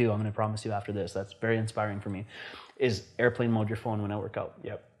I'm gonna do, I'm gonna promise you after this. That's very inspiring for me. Is airplane mode your phone when I work out.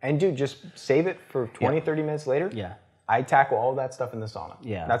 Yep. And dude, just save it for 20, 30 minutes later. Yeah. I tackle all that stuff in the sauna.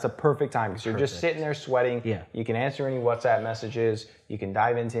 Yeah. That's a perfect time because you're just sitting there sweating. Yeah. You can answer any WhatsApp messages. You can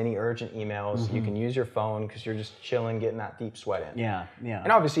dive into any urgent emails. You can use your phone because you're just chilling, getting that deep sweat in. Yeah. Yeah.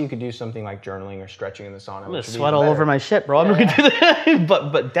 And obviously you could do something like journaling or stretching in the sauna. I'm gonna sweat all over my shit, bro. I'm not gonna do that.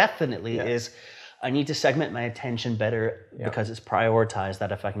 But definitely is I need to segment my attention better because it's prioritized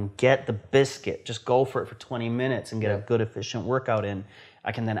that if I can get the biscuit, just go for it for 20 minutes and get a good efficient workout in,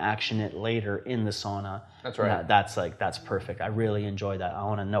 I can then action it later in the sauna. That's right. That's perfect. I really enjoy that. I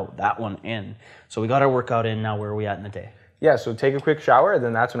want to note that one in. So we got our workout in. Now where are we at in the day? Yeah, so take a quick shower,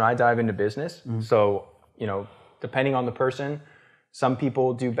 then that's when I dive into business. So, depending on the person, some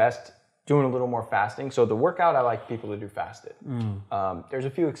people do best doing a little more fasting. So the workout, I like people to do fasted. There's a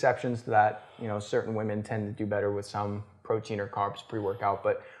few exceptions to that. Certain women tend to do better with some protein or carbs pre-workout,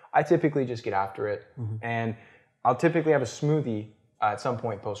 but I typically just get after it. And I'll typically have a smoothie at some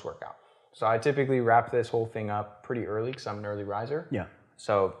point post-workout. So I typically wrap this whole thing up pretty early because I'm an early riser. Yeah.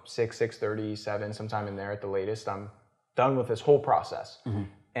 So 6:30, 7, sometime in there at the latest, I'm done with this whole process.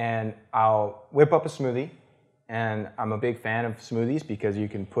 And I'll whip up a smoothie. And I'm a big fan of smoothies because you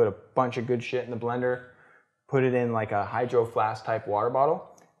can put a bunch of good shit in the blender, put it in like a hydro flask type water bottle,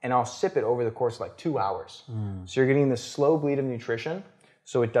 and I'll sip it over the course of like 2 hours. So you're getting this slow bleed of nutrition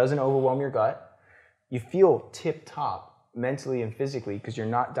so it doesn't overwhelm your gut. You feel tip top mentally and physically because you're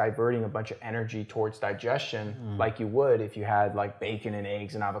not diverting a bunch of energy towards digestion like you would if you had like bacon and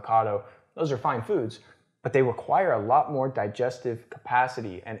eggs and avocado. Those are fine foods, but they require a lot more digestive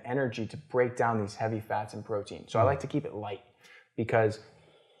capacity and energy to break down these heavy fats and protein. So I like to keep it light because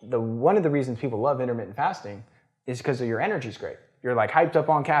one of the reasons people love intermittent fasting is because your energy's great. You're like hyped up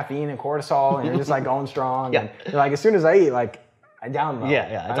on caffeine and cortisol and you're just like going strong. And you're like, as soon as I eat, like I down low.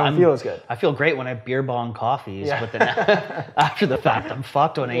 I don't feel as good. I feel great when I beer bong coffees, but then after the fact, I'm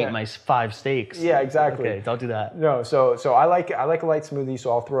fucked when I eat my 5 steaks. Yeah, exactly. Okay, don't do that. No, so I like a light smoothie.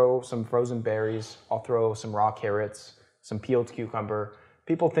 So I'll throw some frozen berries. I'll throw some raw carrots, some peeled cucumber.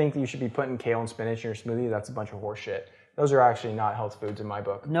 People think that you should be putting kale and spinach in your smoothie. That's a bunch of horse shit. those are actually not health foods in my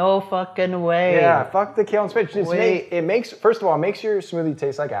book. No fucking way. Yeah, fuck the kale and spinach. It makes, first of all, it makes your smoothie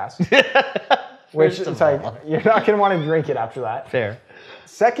taste like ass. Which it's like, you're not going to want to drink it after that. Fair.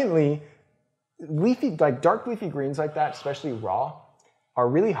 Secondly, dark leafy greens like that, especially raw, are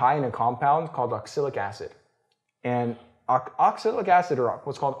really high in a compound called oxalic acid. And oxalic acid, or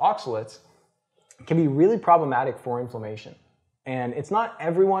what's called oxalates, can be really problematic for inflammation. And it's not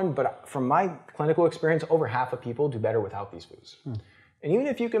everyone, but from my clinical experience, over half of people do better without these foods. And even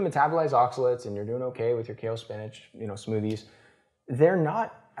if you can metabolize oxalates and you're doing okay with your kale spinach, smoothies, they're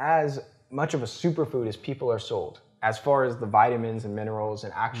not as much of a superfood as people are sold, as far as the vitamins and minerals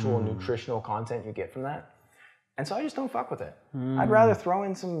and actual nutritional content you get from that. And so I just don't fuck with it. I'd rather throw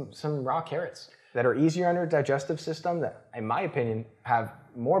in some raw carrots that are easier on your digestive system, that, in my opinion, have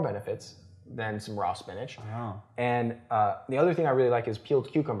more benefits than some raw spinach. Wow. And the other thing I really like is peeled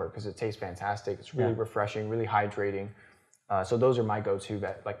cucumber, because it tastes fantastic. It's really refreshing, really hydrating. So those are my go-to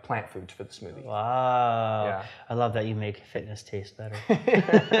plant foods for the smoothie. Wow. Yeah. I love that you make fitness taste better.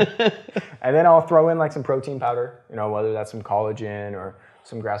 And then I'll throw in some protein powder, whether that's some collagen or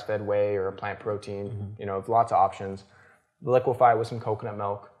some grass-fed whey or a plant protein, lots of options. Liquefy it with some coconut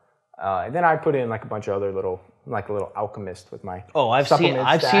milk. And then I put in a bunch of other little alchemist with my I've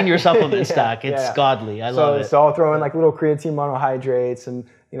seen your supplement stack. It's godly. I love it. So I'll throw in little creatine monohydrates and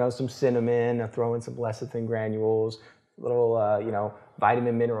some cinnamon. I'll throw in some lecithin granules, little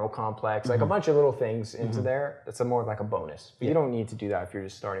vitamin mineral complex, a bunch of little things into there. That's more of a bonus. But you don't need to do that if you're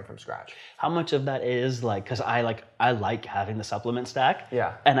just starting from scratch. How much of that is because I like having the supplement stack.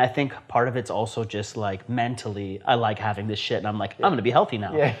 Yeah. And I think part of it's also just mentally, I like having this shit, and I'm I'm gonna be healthy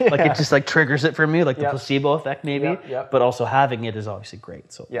now. Yeah. It just triggers it for me, the placebo effect maybe. Yep. But also having it is obviously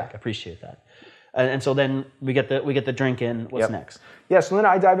great. So I appreciate that. And so then we get the drink in. What's next? Yeah. So then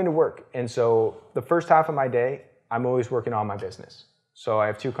I dive into work, and so the first half of my day, I'm always working on my business. So I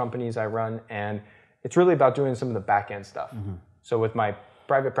have 2 companies I run, and it's really about doing some of the back end stuff. So with my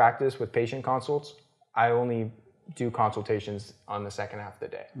private practice with patient consults, I only do consultations on the second half of the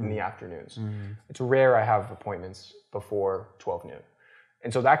day, in the afternoons. It's rare I have appointments before 12 noon.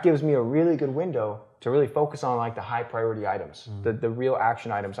 And so that gives me a really good window to really focus on the high priority items, the real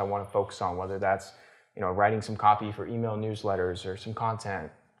action items I want to focus on, whether that's writing some copy for email newsletters or some content,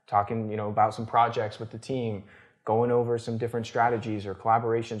 talking about some projects with the team, going over some different strategies or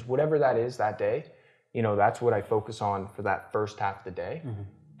collaborations, whatever that is that day, that's what I focus on for that first half of the day.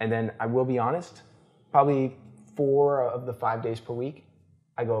 And then I will be honest, probably 4 of the 5 days per week,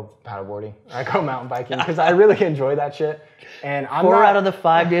 I go paddleboarding. I go mountain biking because I really enjoy that shit. And I'm 4 out of the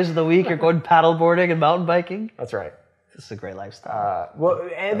 5 days of the week you're going paddleboarding and mountain biking? That's right. This is a great lifestyle.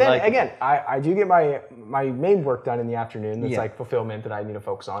 And then again, I do get my main work done in the afternoon. That's fulfillment that I need to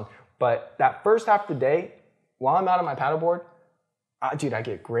focus on. But that first half of the day, while I'm out on my paddleboard, I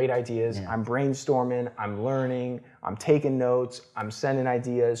get great ideas. Yeah. I'm brainstorming, I'm learning, I'm taking notes, I'm sending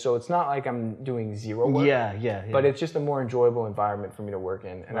ideas. So it's not like I'm doing zero work. Yeah. But it's just a more enjoyable environment for me to work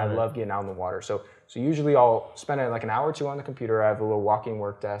in. And I love getting out in the water. So usually I'll spend an hour or 2 on the computer. I have a little walking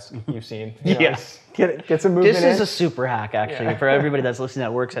work desk you've seen. Yes. Get some movement in. This is a super hack, actually. For everybody that's listening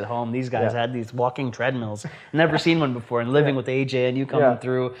that works at home, these guys had these walking treadmills. Never seen one before. And living with AJ and you coming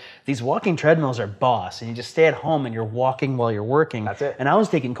through, these walking treadmills are boss. And you just stay at home and you're walking while you're working. That's it. And I was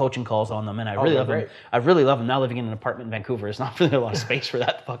taking coaching calls on them, and I really love them. I really love them. Now living in an apartment in Vancouver, it's not really a lot of space for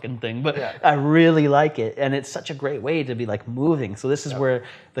that fucking thing. But I really like it. And it's such a great way to be moving. So this is where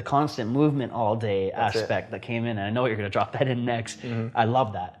the constant movement all day aspect that came in. And I know you're going to drop that in next. I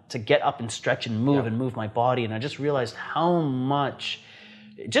love that. To get up and stretch and move and move my body. And I just realized how much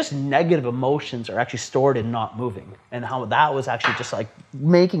just negative emotions are actually stored in not moving, and how that was actually just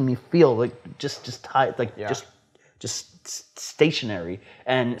making me feel just tired, just stationary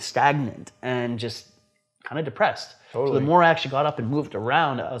and stagnant and just kind of depressed. Totally. So the more I actually got up and moved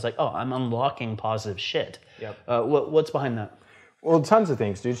around, I was like, oh, I'm unlocking positive shit. What's behind that? Well, tons of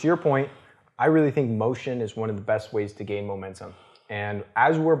things, dude. To your point, I really think motion is one of the best ways to gain momentum. And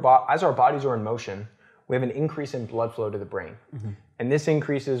as our bodies are in motion, we have an increase in blood flow to the brain. And this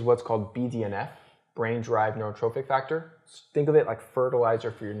increases what's called BDNF, brain-derived neurotrophic factor. Think of it like fertilizer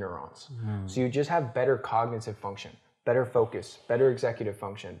for your neurons. So you just have better cognitive function, better focus, better executive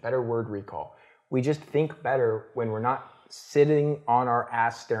function, better word recall. We just think better when we're not sitting on our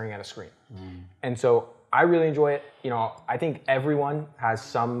ass staring at a screen. And so I really enjoy it. I think everyone has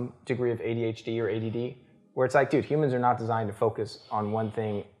some degree of ADHD or ADD, where it's dude, humans are not designed to focus on one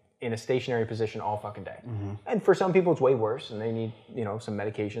thing in a stationary position all fucking day. And for some people it's way worse and they need, some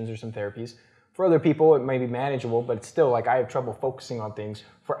medications or some therapies. For other people, it may be manageable, but it's still like I have trouble focusing on things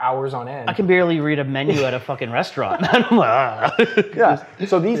for hours on end. I can barely read a menu at a fucking restaurant. I'm like, ah. Yeah.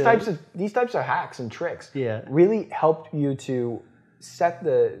 So these types of hacks and tricks really help you to set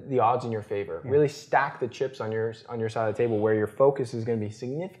the odds in your favor. Really stack the chips on your side of the table where your focus is going to be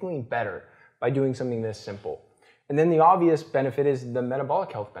significantly better by doing something this simple. And then the obvious benefit is the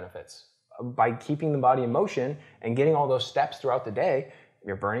metabolic health benefits. By keeping the body in motion and getting all those steps throughout the day,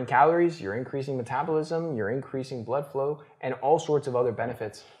 you're burning calories, you're increasing metabolism, you're increasing blood flow, and all sorts of other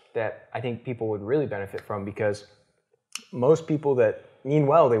benefits that I think people would really benefit from, because most people that mean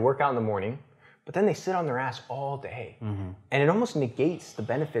well, they work out in the morning, but then they sit on their ass all day. And it almost negates the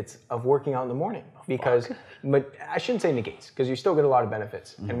benefits of working out in the morning. But I shouldn't say negates, because you still get a lot of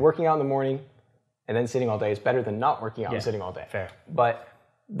benefits. And working out in the morning and then sitting all day is better than not working out and sitting all day. Fair. But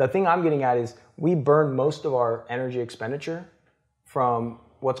the thing I'm getting at is we burn most of our energy expenditure from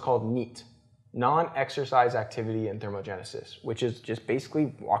what's called NEAT, non-exercise activity and thermogenesis, which is just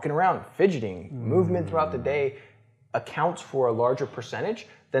basically walking around, fidgeting. Movement throughout the day accounts for a larger percentage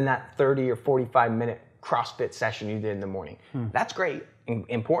than that 30 or 45 minute CrossFit session you did in the morning. That's great and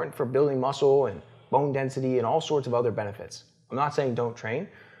important for building muscle and bone density and all sorts of other benefits. I'm not saying don't train,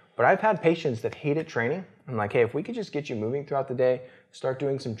 but I've had patients that hated training. I'm like, hey, if we could just get you moving throughout the day, start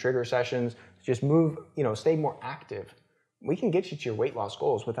doing some trigger sessions, just move, stay more active, we can get you to your weight loss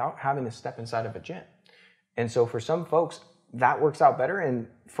goals without having to step inside of a gym. And so for some folks, that works out better. And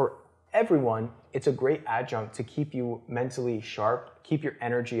for everyone, it's a great adjunct to keep you mentally sharp, keep your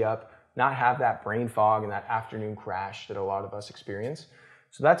energy up, not have that brain fog and that afternoon crash that a lot of us experience.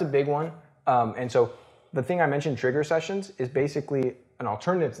 So that's a big one. And so the thing I mentioned, trigger sessions, is basically an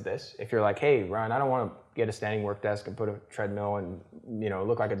alternative to this. If you're like, hey, Ryan, I don't want to get a standing work desk and put a treadmill and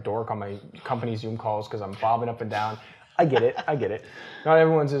look like a dork on my company Zoom calls because I'm bobbing up and down. I get it. Not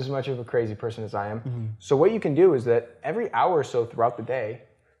everyone's as much of a crazy person as I am. So what you can do is that every hour or so throughout the day,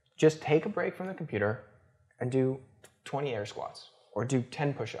 just take a break from the computer and do 20 air squats, or do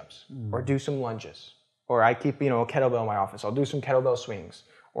 10 push-ups, or do some lunges. Or I keep, a kettlebell in my office. I'll do some kettlebell swings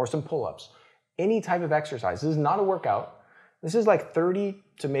or some pull-ups. Any type of exercise. This is not a workout. This is like 30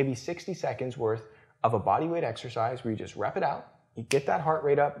 to maybe 60 seconds worth of a body weight exercise where you just rep it out, you get that heart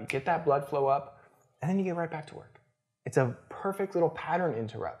rate up, you get that blood flow up, and then you get right back to work. It's a perfect little pattern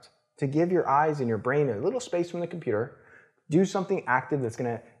interrupt to give your eyes and your brain a little space from the computer, do something active that's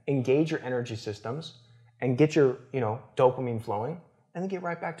gonna engage your energy systems and get your, dopamine flowing, and then get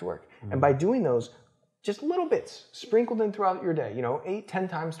right back to work. And by doing those, just little bits sprinkled in throughout your day, 8, 10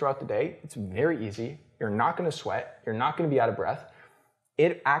 times throughout the day, it's very easy. You're not gonna sweat, you're not gonna be out of breath.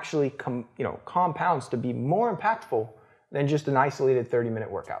 It actually compounds to be more impactful than just an isolated 30-minute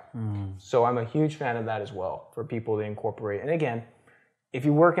workout. So I'm a huge fan of that as well for people to incorporate. And again, if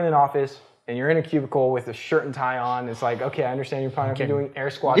you work in an office and you're in a cubicle with a shirt and tie on, it's like, okay, I understand you're probably not doing air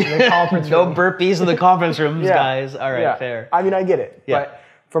squats in the conference room. No burpees in the conference rooms, guys. All right, fair. I mean, I get it. Yeah. But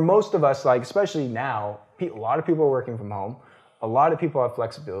for most of us, like especially now, a lot of people are working from home. A lot of people have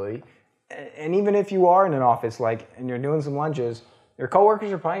flexibility. And even if you are in an office, and you're doing some lunges, your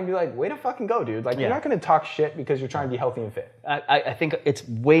coworkers are probably gonna be like, way to fucking go, dude. You're not gonna talk shit because you're trying to be healthy and fit. I think it's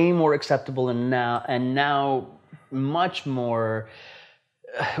way more acceptable and now much more,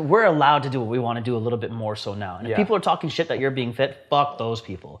 we're allowed to do what we want to do a little bit more so now. And if people are talking shit that you're being fit, fuck those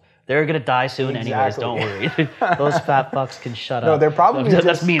people. They're gonna die soon anyways, don't worry. Those fat fucks can shut up. No, they're probably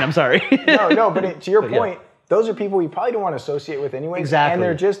that's mean, I'm sorry. But to your point, those are people you probably don't want to associate with anyway. Exactly. And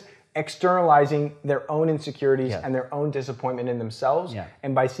they're just externalizing their own insecurities and their own disappointment in themselves.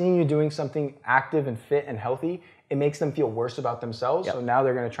 And by seeing you doing something active and fit and healthy, it makes them feel worse about themselves. So now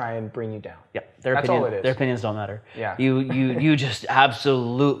they're going to try and bring you down. That's all it is. Their opinions don't matter. You just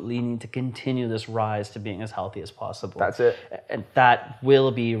absolutely need to continue this rise to being as healthy as possible. That's it. And that will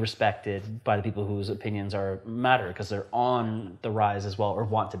be respected by the people whose opinions matter, because they're on the rise as well, or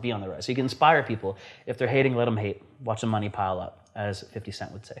want to be on the rise. So you can inspire people. If they're hating, let them hate. Watch the money pile up, as 50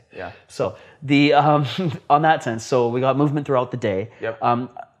 Cent would say. So the on that sense, so we got movement throughout the day.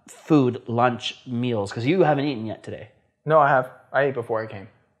 Food, lunch, meals, because you haven't eaten yet today. No, I have. I ate before I came.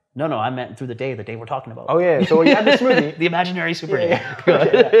 No, I meant through the day we're talking about. Oh yeah, so you had the smoothie. The imaginary super day.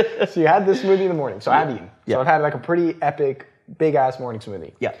 So you had the smoothie in the morning. So I've eaten. So I've had like a pretty epic, big ass morning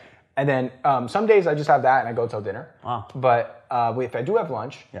smoothie. And then some days I just have that and I go till dinner. But if I do have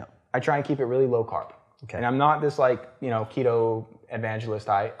lunch, I try and keep it really low carb. And I'm not this keto evangelist.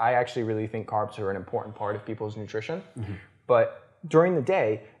 I actually really think carbs are an important part of people's nutrition. But during the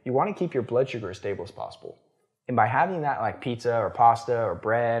day, you want to keep your blood sugar as stable as possible. And by having that like pizza or pasta or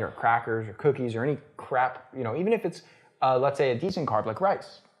bread or crackers or cookies or any crap, even if it's, let's say, a decent carb like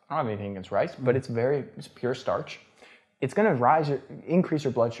rice. I don't have anything against rice, but it's pure starch. It's going to increase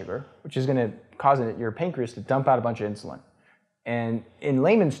your blood sugar, which is going to cause your pancreas to dump out a bunch of insulin. And in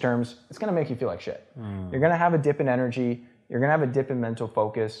layman's terms, it's going to make you feel like shit. You're going to have a dip in energy. You're going to have a dip in mental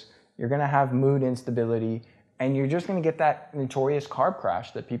focus. You're going to have mood instability. And you're just going to get that notorious carb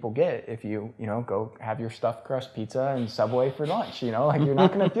crash that people get if you go have your stuffed crust pizza and Subway for lunch. You're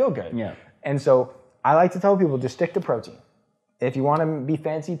not going to feel good. Yeah. And so I like to tell people, just stick to protein. If you want to be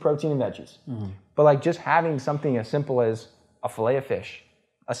fancy, protein and veggies. But like just having something as simple as a fillet of fish,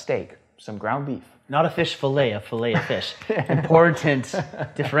 a steak, some ground beef. Not a fish fillet, a fillet of fish. Important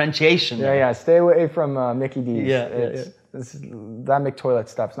differentiation there. Yeah. Stay away from Mickey D's. Yeah. That McToilet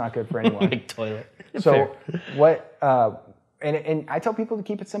stuff's not good for anyone. McToilet. So what? And I tell people to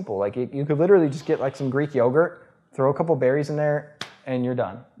keep it simple. Like you could literally just get like some Greek yogurt, throw a couple berries in there, and you're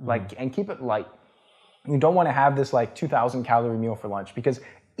done. And keep it light. You don't want to have this like 2,000 calorie meal for lunch, because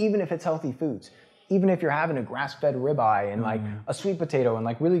even if it's healthy foods, even if you're having a grass-fed ribeye and like a sweet potato and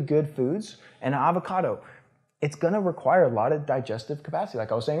like really good foods and an avocado, it's going to require a lot of digestive capacity,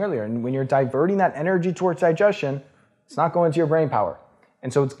 like I was saying earlier. And when you're diverting that energy towards digestion, it's not going to your brain power.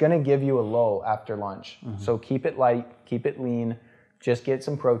 And so it's going to give you a lull after lunch. So keep it light, keep it lean, just get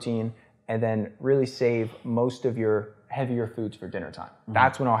some protein, and then really save most of your heavier foods for dinner time.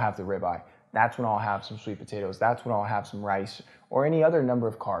 That's when I'll have the ribeye. That's when I'll have some sweet potatoes. That's when I'll have some rice or any other number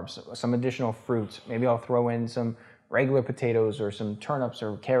of carbs, some additional fruits. Maybe I'll throw in some regular potatoes or some turnips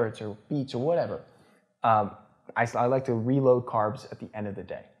or carrots or beets or whatever. I like to reload carbs at the end of the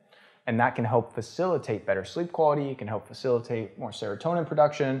day. And that can help facilitate better sleep quality. It can help facilitate more serotonin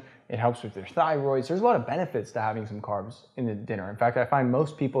production. It helps with your thyroids. There's a lot of benefits to having some carbs in the dinner. In fact, I find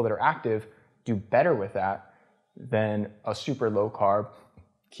most people that are active do better with that than a super low carb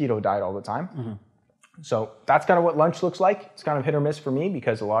keto diet all the time. So that's kind of what lunch looks like. It's kind of hit or miss for me,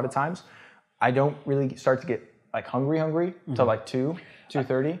 because a lot of times I don't really start to get like hungry until like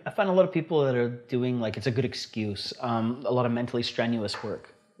 2:30. I find a lot of people that are doing like, it's a good excuse, a lot of mentally strenuous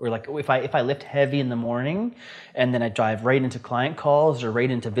work. Or like if I lift heavy in the morning and then I drive right into client calls or right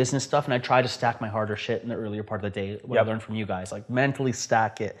into business stuff, and I try to stack my harder shit in the earlier part of the day, what I learned from you guys, like mentally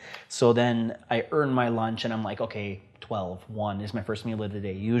stack it. So then I earn my lunch and I'm like, okay, 1 is my first meal of the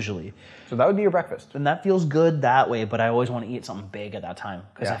day usually. So that would be your breakfast. And that feels good that way, but I always want to eat something big at that time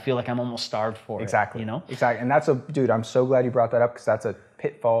because I feel like I'm almost starved for it. Exactly. Exactly. And dude, I'm so glad you brought that up, because that's a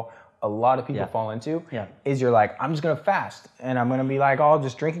pitfall a lot of people fall into. Is you're like, I'm just gonna fast, and I'm gonna be like, oh,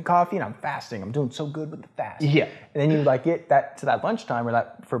 just drinking coffee and I'm fasting. I'm doing so good with the fast. And then you like get that to that lunchtime or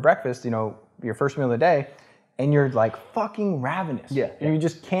that for breakfast, your first meal of the day, and you're like fucking ravenous. And you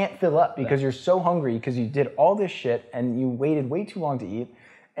just can't fill up because you're so hungry because you did all this shit and you waited way too long to eat.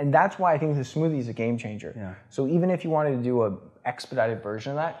 And that's why I think the smoothie is a game changer. So even if you wanted to do a expedited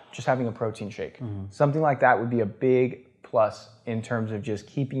version of that, just having a protein shake, something like that would be a big plus in terms of just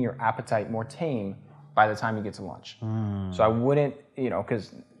keeping your appetite more tame by the time you get to lunch. So I wouldn't,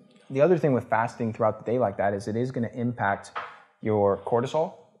 because the other thing with fasting throughout the day like that is it is going to impact your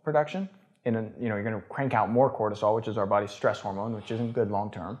cortisol production. And you're going to crank out more cortisol, which is our body's stress hormone, which isn't good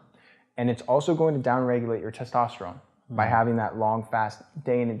long term. And it's also going to downregulate your testosterone by having that long fast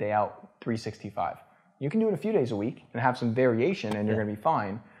day in and day out 365. You can do it a few days a week and have some variation and you're going to be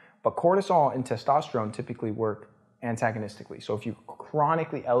fine. But cortisol and testosterone typically work antagonistically. So if you're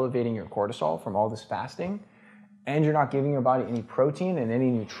chronically elevating your cortisol from all this fasting and you're not giving your body any protein and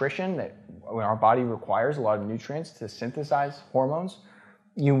any nutrition that when our body requires a lot of nutrients to synthesize hormones,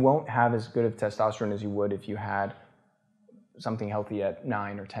 you won't have as good of testosterone as you would if you had something healthy at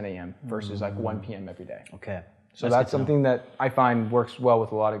 9 or 10 a.m. versus like 1 p.m. every day. Okay. So that's something that I find works well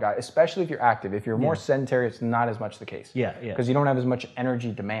with a lot of guys, especially if you're active. If you're more sedentary, it's not as much the case. Because you don't have as much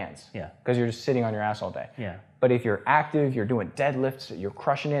energy demands. Because you're just sitting on your ass all day. But if you're active, you're doing deadlifts, you're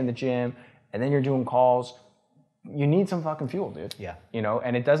crushing it in the gym, and then you're doing calls, you need some fucking fuel, dude.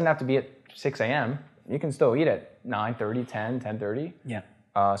 And it doesn't have to be at 6 a.m. You can still eat at 9:30, 10,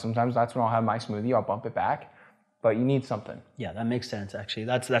 10:30. Sometimes that's when I'll have my smoothie. I'll bump it back. But you need something. Yeah, that makes sense, actually.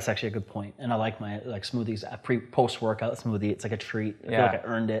 That's actually a good point. And I like my smoothies, post-workout smoothie. It's like a treat. I feel like I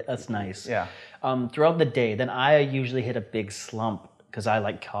earned it. That's nice. Throughout the day, then I usually hit a big slump because I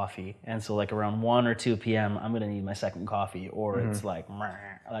like coffee. And so like around 1 or 2 p.m., I'm going to need my second coffee. Or it's like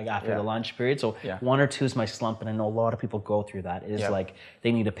after the lunch period. So 1 or 2 is my slump. And I know a lot of people go through that. It's like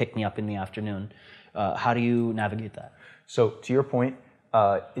they need to pick me up in the afternoon. How do you navigate that? So to your point,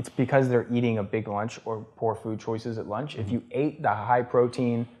 it's because they're eating a big lunch or poor food choices at lunch. If you ate the high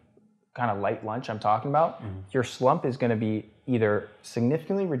protein kind of light lunch I'm talking about, your slump is going to be either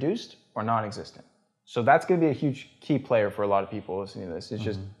significantly reduced or non-existent. So that's going to be a huge key player for a lot of people listening to this. It's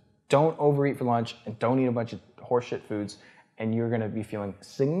just don't overeat for lunch and don't eat a bunch of horseshit foods, and you're going to be feeling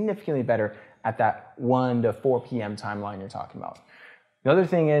significantly better at that 1 to 4 p.m. timeline you're talking about. The other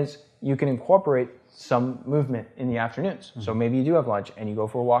thing is you can incorporate some movement in the afternoons. So maybe you do have lunch and you go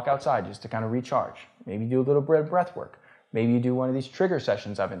for a walk outside just to kind of recharge. Maybe you do a little bit of breath work. Maybe you do one of these trigger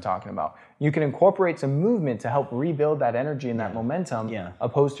sessions I've been talking about. You can incorporate some movement to help rebuild that energy and that momentum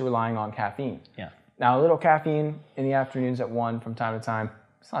opposed to relying on caffeine. Now, a little caffeine in the afternoons at 1 from time to time,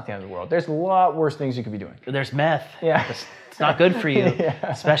 it's not the end of the world. There's a lot worse things you could be doing. There's meth. Yeah. It's not good for you,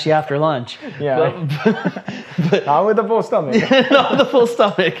 especially after lunch. Yeah. But not with a full stomach. Not with a full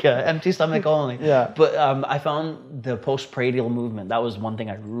stomach, empty stomach only. Yeah. But I found the postprandial movement. That was one thing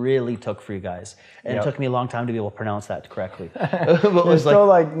I really took for you guys. And it took me a long time to be able to pronounce that correctly. But it was still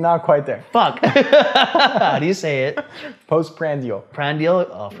like not quite there. Fuck. How do you say it? Postprandial. Prandial?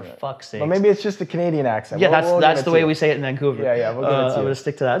 Oh, for fuck's sake. Well, maybe it's just a Canadian accent. Yeah, that's the way we say it in Vancouver. Yeah, we'll give it to you. I'm going to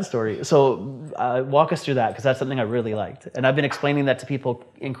stick to that story. So walk us through that, because that's something I really liked. And I've been explaining that to people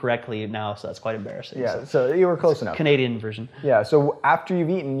incorrectly now, so that's quite embarrassing. Yeah, so you were close enough. Canadian version. Yeah, so after you've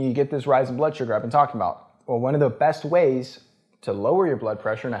eaten, you get this rise in blood sugar I've been talking about. Well, one of the best ways to lower your blood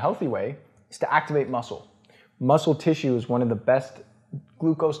pressure in a healthy way is to activate muscle. Muscle tissue is one of the best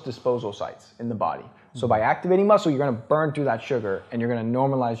glucose disposal sites in the body. So by activating muscle, you're going to burn through that sugar and you're going to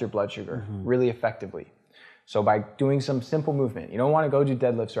normalize your blood sugar really effectively. So by doing some simple movement, you don't want to go do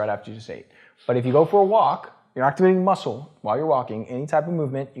deadlifts right after you just ate. But if you go for a walk, you're activating muscle while you're walking, any type of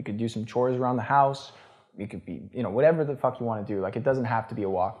movement. You could do some chores around the house. You could be, whatever the fuck you want to do. Like, it doesn't have to be a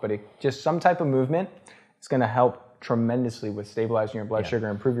walk, but just some type of movement is going to help tremendously with stabilizing your blood sugar,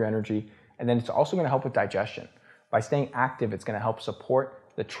 improve your energy. And then it's also going to help with digestion. By staying active, it's going to help support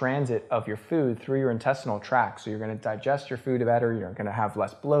the transit of your food through your intestinal tract. So you're going to digest your food better. You're going to have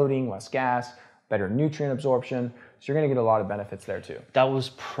less bloating, less gas, better nutrient absorption. So you're going to get a lot of benefits there too. That was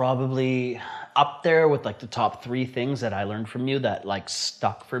probably up there with like the top 3 things that I learned from you that like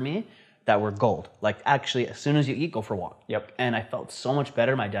stuck for me, that were gold. Like, actually, as soon as you eat, go for a walk. Yep. And I felt so much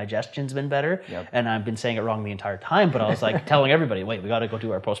better. My digestion's been better. Yep. And I've been saying it wrong the entire time, but I was like telling everybody, wait, we got to go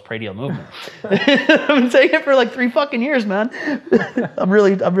do our postprandial movement. I've been saying it for like 3 fucking years, man. I'm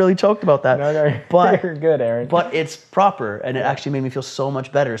really choked about that. No, but you're good, Aren. But it's proper, and it actually made me feel so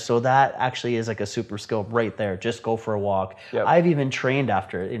much better. So that actually is like a super skill right there. Just go for a walk. Yep. I've even trained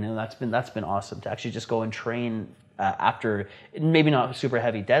after it. That's been awesome to actually just go and train after, maybe not super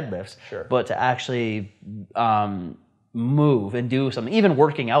heavy deadlifts, but to actually move and do something, even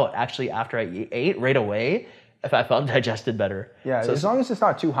working out actually after I ate right away, if I felt digested better. Yeah, so as long as it's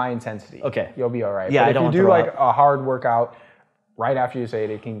not too high intensity, you'll be all right. Yeah, but I don't if you do like a hard workout right after you say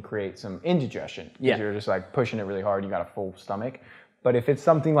it can create some indigestion. Because you're just like pushing it really hard, you got a full stomach. But if it's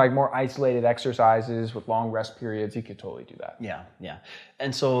something like more isolated exercises with long rest periods, you could totally do that. Yeah.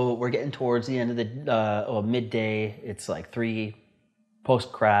 And so we're getting towards the end of the midday. It's like 3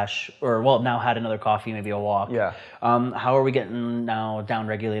 post-crash, or now had another coffee, maybe a walk. Yeah. How are we getting now down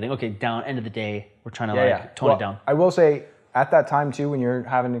regulating? Okay, down end of the day, we're trying to tone it down. I will say at that time too, when you're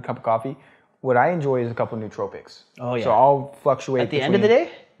having a cup of coffee, what I enjoy is a couple nootropics. Oh yeah. So I'll fluctuate at the end of the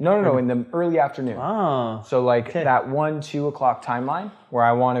day? No, in the early afternoon. Oh. So like that 1-2 o'clock timeline where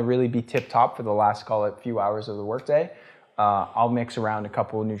I want to really be tip top for the last, call it, few hours of the workday. I'll mix around a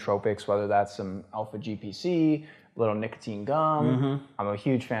couple of nootropics, whether that's some alpha GPC, little nicotine gum. I'm a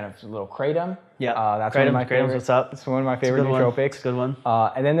huge fan of a little kratom. Yeah. That's kratom, one of my favorite. What's up? It's one of my favorite nootropics. It's a good one.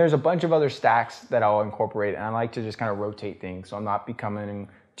 And then there's a bunch of other stacks that I'll incorporate, and I like to just kind of rotate things, so I'm not becoming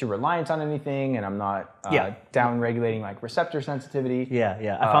too reliant on anything, and I'm not down regulating like receptor sensitivity.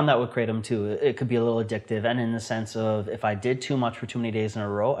 Yeah. I found that with kratom too. It could be a little addictive, and in the sense of if I did too much for too many days in a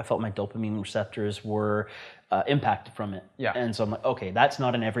row, I felt my dopamine receptors were impacted from it. Yeah. And so I'm like, okay, that's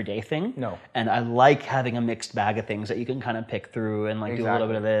not an everyday thing. No. And I like having a mixed bag of things that you can kind of pick through and like do a little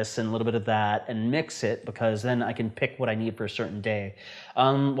bit of this and a little bit of that and mix it, because then I can pick what I need for a certain day.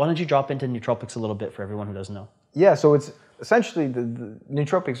 Why don't you drop into nootropics a little bit for everyone who doesn't know? Yeah, so it's essentially the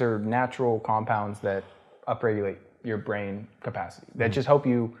nootropics are natural compounds that upregulate your brain capacity, that just help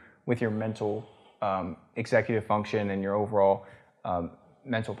you with your mental executive function and your overall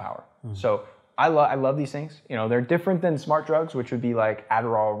mental power. So I love these things. They're different than smart drugs, which would be like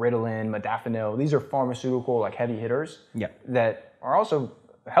Adderall, Ritalin, modafinil. These are pharmaceutical, like heavy hitters that are also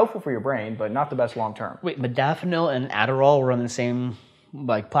helpful for your brain, but not the best long term. Wait, modafinil and Adderall were on the same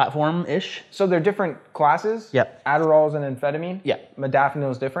like platform-ish? So they're different classes. Yep. Adderall is an amphetamine. Yep.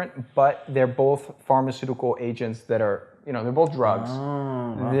 Modafinil is different, but they're both pharmaceutical agents that are, they're both drugs.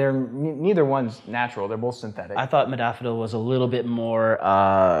 Oh, wow. They're neither one's natural. They're both synthetic. I thought modafinil was a little bit more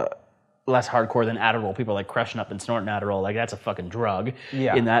less hardcore than Adderall. People are like crushing up and snorting Adderall. Like that's a fucking drug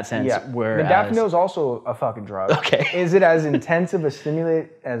in that sense. Yeah. Modafinil is also a fucking drug. Okay. Is it as intense of a stimulant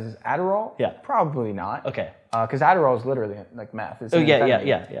as Adderall? Yeah. Probably not. Okay. Because Adderall is literally like meth. It's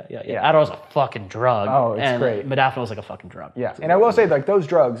Yeah. Adderall's a fucking drug. Oh, it's great. Modafinil is like a fucking drug. Yeah. And I will say, like, those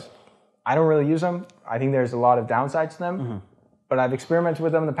drugs, I don't really use them. I think there's a lot of downsides to them. But I've experimented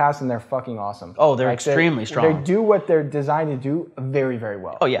with them in the past, and they're fucking awesome. Oh, they're extremely strong. They do what they're designed to do very, very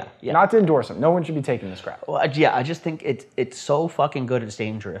well. Oh, yeah. Not to endorse them. No one should be taking this crap. Well, I just think it's so fucking good it's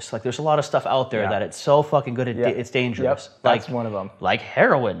dangerous. Like, there's a lot of stuff out there that it's so fucking good it's dangerous. Yep, that's one of them. Like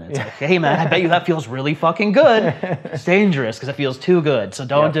heroin. It's like, hey, man, I bet you that feels really fucking good. It's dangerous because it feels too good, so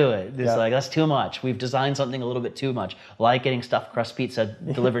don't do it. It's like, that's too much. We've designed something a little bit too much. Like getting stuffed crust pizza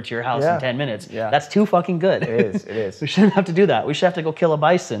delivered to your house in 10 minutes. That's too fucking good. It is. We shouldn't have to do that. We should have to go kill a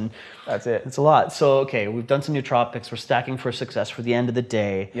bison. That's it. It's a lot. So, okay, we've done some nootropics. We're stacking for success for the end of the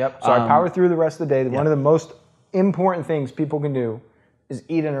day. Yep. So I power through the rest of the day. One of the most important things people can do is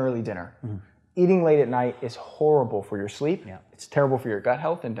eat an early dinner. Eating late at night is horrible for your sleep. It's terrible for your gut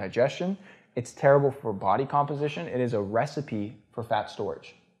health and digestion. It's terrible for body composition. It is a recipe for fat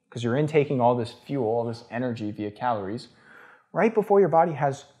storage because you're intaking all this fuel, all this energy via calories right before your body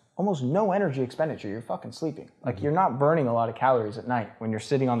has almost no energy expenditure. You're fucking sleeping. Like you're not burning a lot of calories at night when you're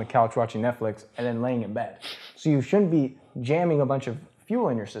sitting on the couch watching Netflix and then laying in bed. So you shouldn't be jamming a bunch of fuel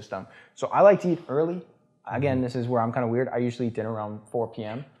in your system. So I like to eat early. Again, this is where I'm kind of weird. I usually eat dinner around 4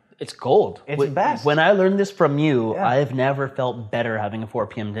 p.m. It's gold. It's best. When I learned this from you, I've never felt better having a 4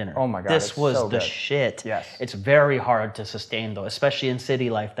 p.m. dinner. Oh my God, this was so the good. shit. Yes. It's very hard to sustain though, especially in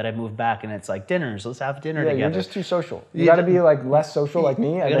city life that I moved back and it's like dinners, let's have dinner together. You're just too social. You got to be like less social like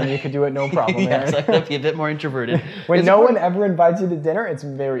me and then you could do it no problem. It's like I'd be a bit more introverted. When no one ever invites you to dinner, it's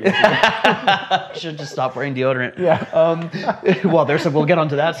very easy. I should just stop wearing deodorant. Well, we'll get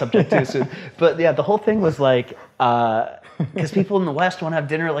onto that subject too soon. But yeah, the whole thing was like, because people in the West want to have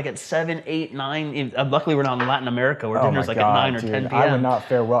dinner like at 7, 8, 9. Luckily, we're not in Latin America where dinner's like at 9 or 10 p.m. I would not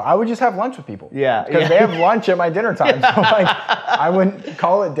fare well. I would just have lunch with people. Yeah. Because they have lunch at my dinner time. So like, I wouldn't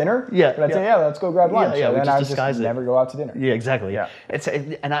call it dinner. Yeah. But I'd say, let's go grab lunch. Yeah, and then just I would disguise just it. never go out to dinner. Yeah, exactly. Yeah.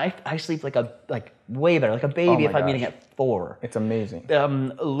 And I sleep like way better, like a baby if I'm eating at 4. It's amazing.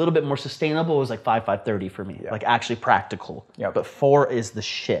 A little bit more sustainable was like 5:30 for me, like actually practical. But 4 is the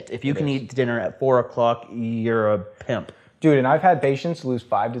shit. If you can eat dinner at 4 o'clock, you're a pimp. Dude, and I've had patients lose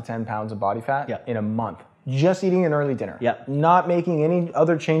 5 to 10 pounds of body fat in a month. Just eating an early dinner. Not making any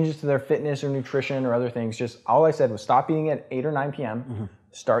other changes to their fitness or nutrition or other things. Just all I said was stop eating at 8 or 9 p.m.,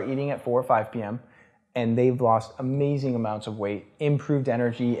 start eating at 4 or 5 p.m., and they've lost amazing amounts of weight, improved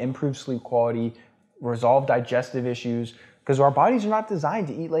energy, improved sleep quality, resolved digestive issues, because our bodies are not designed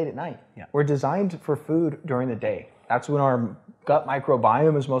to eat late at night. We're designed for food during the day. That's when our gut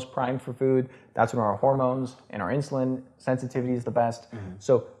microbiome is most primed for food. That's when our hormones and our insulin sensitivity is the best.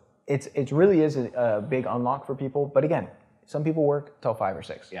 So it really is a big unlock for people. But again, some people work till 5 or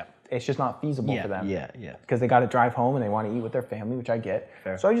 6. It's just not feasible for them. Because they got to drive home and they want to eat with their family, which I get.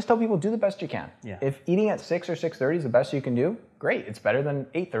 So I just tell people, do the best you can. If eating at 6 or 6:30 is the best you can do, great. It's better than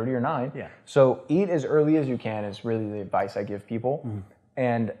 8:30 or 9. So eat as early as you can is really the advice I give people.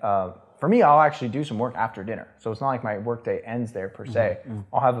 And for me, I'll actually do some work after dinner. So it's not like my workday ends there per se.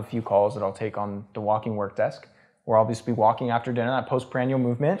 I'll have a few calls that I'll take on the walking work desk where I'll just be walking after dinner, that postprandial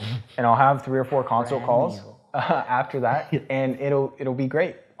movement, and I'll have 3 or 4 consult calls after that, and it'll be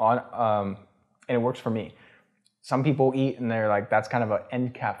great. And it works for me. Some people eat and they're like, that's kind of an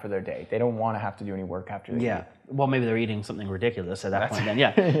end cap for their day. They don't want to have to do any work after they eat. Well, maybe they're eating something ridiculous at that point then.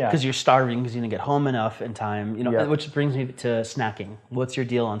 Because you're starving because you didn't get home enough in time. Which brings me to snacking. What's your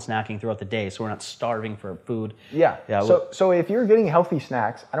deal on snacking throughout the day so we're not starving for food? So if you're getting healthy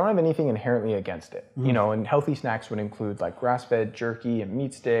snacks, I don't have anything inherently against it. And healthy snacks would include like grass-fed jerky and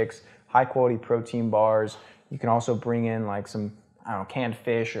meat sticks, high-quality protein bars. You can also bring in like some, I don't know, canned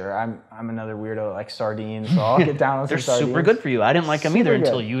fish, or I'm another weirdo like sardines, so I'll get down on some sardines. They're super good for you. I didn't like them either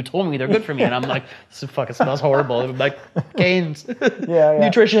until you told me they're good for me, and I'm like, this fucking smells horrible. I'm like, Cane's,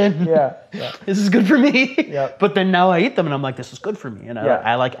 nutrition, this is good for me. But then now I eat them, and I'm like, this is good for me, and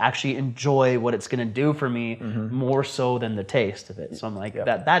I like actually enjoy what it's gonna do for me more so than the taste of it. So I'm like,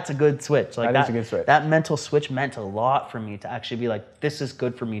 that's a good switch. Like that is a good switch. That mental switch meant a lot for me to actually be like, this is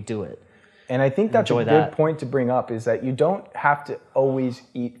good for me. Do it. And I think that's a good point to bring up, is that you don't have to always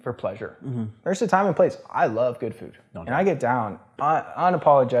eat for pleasure. There's a time and place. I love good food. And I get down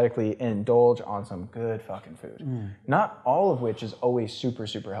unapologetically and indulge on some good fucking food. Not all of which is always super,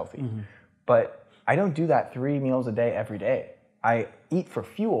 super healthy. But I don't do that 3 meals a day every day. I eat for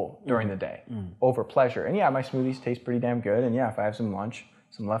fuel during the day over pleasure. And my smoothies taste pretty damn good. And if I have some lunch,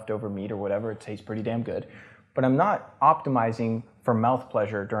 some leftover meat or whatever. It tastes pretty damn good. But I'm not optimizing for mouth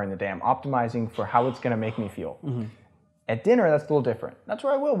pleasure during the day. I'm optimizing for how it's going to make me feel. At dinner, that's a little different. That's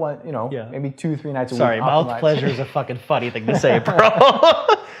where I will want, maybe 2-3 nights a week. Sorry, mouth pleasure is a fucking funny thing to say, bro.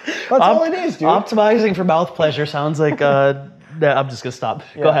 That's all it is, dude. Optimizing for mouth pleasure sounds like I'm just gonna stop.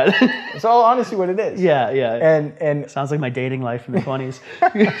 Go ahead. It's all honestly what it is. Yeah. And sounds like my dating life in the 20s.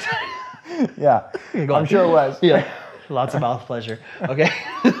 Yeah, I'm sure it was. Yeah, lots of mouth pleasure. Okay,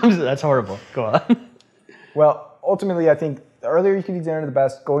 that's horrible. Go on. Well, ultimately, I think the earlier you can eat dinner, the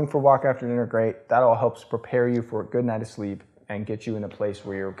best. Going for a walk after dinner, great. That all helps prepare you for a good night of sleep and get you in a place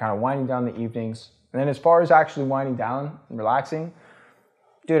where you're kind of winding down the evenings. And then as far as actually winding down and relaxing,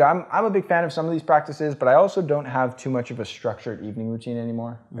 dude, I'm a big fan of some of these practices, but I also don't have too much of a structured evening routine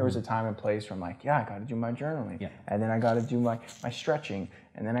anymore. There was a time and place where I'm like, I got to do my journaling, and then I got to do my stretching,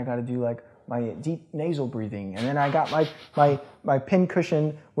 and then I got to do like my deep nasal breathing, and then I got my pin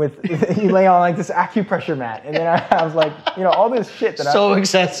cushion with you lay on like this acupressure mat, and then I was like, all this shit that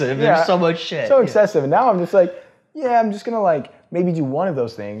excessive. There's so much shit. So excessive, and now I'm just like, I'm just gonna like maybe do one of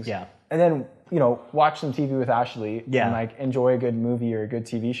those things, and then watch some TV with Ashley, and like enjoy a good movie or a good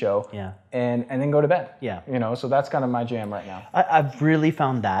TV show, and then go to bed. So that's kind of my jam right now. I've really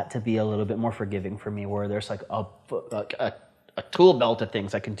found that to be a little bit more forgiving for me, where there's like a tool belt of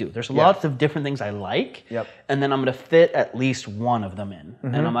things I can do. There's lots of different things I like, and then I'm gonna fit at least one of them in.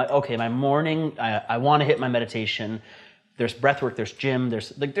 And I'm like, okay, my morning, I want to hit my meditation. There's breath work, there's gym,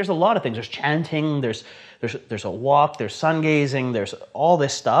 there's a lot of things. There's chanting, there's a walk, there's sun gazing, there's all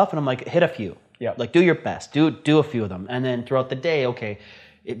this stuff, and I'm like, hit a few. Like do your best, do a few of them, and then throughout the day, okay,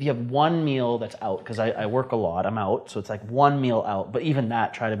 if you have one meal that's out, because I work a lot, I'm out, so it's like one meal out, but even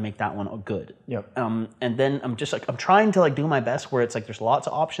that, try to make that one good. And then I'm just like, I'm trying to like do my best where it's like there's lots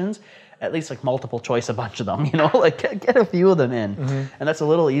of options, at least like multiple choice, a bunch of them, like get a few of them in, and that's a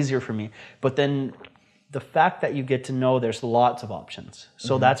little easier for me. But then the fact that you get to know there's lots of options,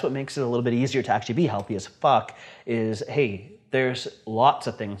 so that's what makes it a little bit easier to actually be healthy as fuck, is, hey, there's lots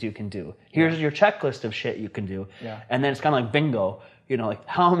of things you can do. Here's your checklist of shit you can do. And then it's kind of like bingo. Like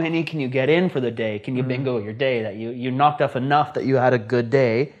how many can you get in for the day? Can you bingo your day that you knocked off enough that you had a good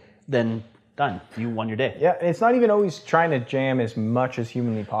day? Then done. You won your day. Yeah, and it's not even always trying to jam as much as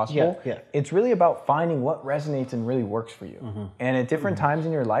humanly possible. It's really about finding what resonates and really works for you. And at different times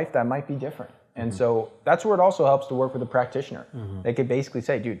in your life, that might be different. And so that's where it also helps to work with a practitioner. They could basically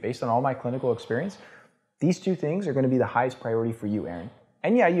say, dude, based on all my clinical experience, these 2 things are going to be the highest priority for you, Aren.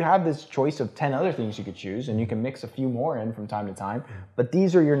 And you have this choice of 10 other things you could choose, and you can mix a few more in from time to time, but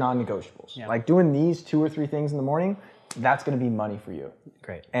these are your non-negotiables. Like doing these 2 or 3 things in the morning, that's going to be money for you.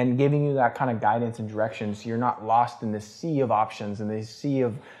 Great. And giving you that kind of guidance and direction so you're not lost in this sea of options and this sea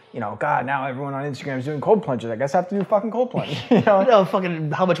of, God, now everyone on Instagram is doing cold plunges. I guess I have to do fucking cold plunge.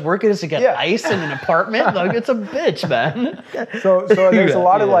 Fucking how much work it is to get ice in an apartment. Like, it's a bitch, man. So there's a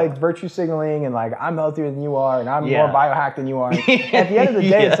lot of like virtue signaling and like, I'm healthier than you are and I'm more biohacked than you are. At the end of the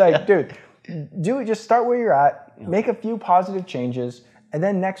day, it's like, dude, just start where you're at, make a few positive changes, and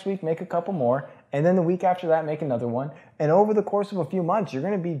then next week make a couple more, and then the week after that make another one. And over the course of a few months, you're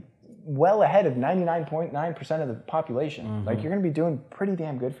going to be well ahead of 99.9% of the population. Like, you're going to be doing pretty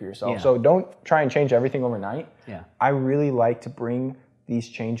damn good for yourself. So don't try and change everything overnight. I really like to bring these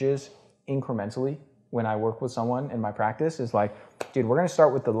changes incrementally when I work with someone in my practice. Is like, dude, we're going to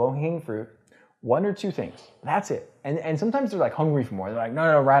start with the low-hanging fruit, 1 or 2 things. That's it. And sometimes they're like hungry for more. They're like,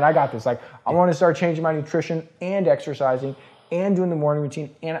 no, Ryan, I got this. Like, I want to start changing my nutrition and exercising and doing the morning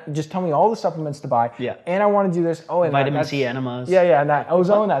routine, and just tell me all the supplements to buy. And I want to do this. Oh, and vitamin C enemas. And that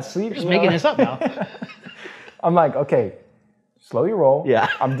ozone, that sleep. You're just making this up now. I'm like, okay, slow your roll.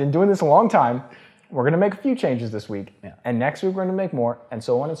 I've been doing this a long time. We're going to make a few changes this week. And next week we're going to make more, and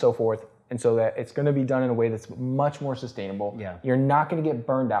so on and so forth. And so that it's going to be done in a way that's much more sustainable. You're not going to get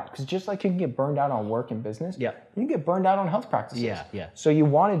burned out. Because just like you can get burned out on work and business, you can get burned out on health practices. So you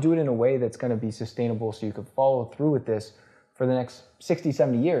want to do it in a way that's going to be sustainable so you can follow through with this for the next 60,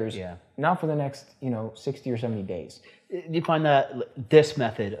 70 years, not for the next 60 or 70 days. Do you find that this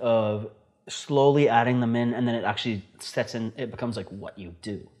method of slowly adding them in, and then it actually sets in, it becomes like what you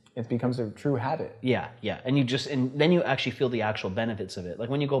do? It becomes a true habit. And then you actually feel the actual benefits of it. Like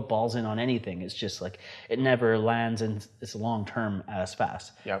when you go balls in on anything, it's just like it never lands and it's long term as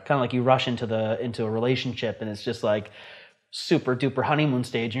fast. Kind of like you rush into a relationship and it's just like super duper honeymoon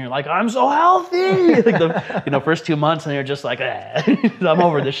stage, and you're like, I'm so healthy. Like the first 2 months, and you're just like, I'm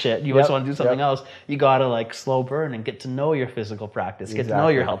over this shit. You just want to do something else. You gotta like slow burn and get to know your physical practice, get to know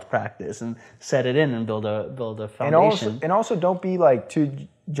your health practice, and set it in and build a foundation. And also don't be like too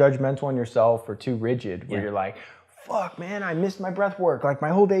judgmental on yourself or too rigid, where you're like, fuck, man, I missed my breath work. Like, my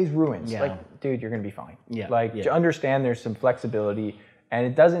whole day's ruined. Yeah. Like, dude, you're going to be fine. Yeah. Like, to understand there's some flexibility, and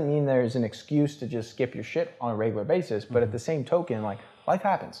it doesn't mean there's an excuse to just skip your shit on a regular basis, but at the same token, like, life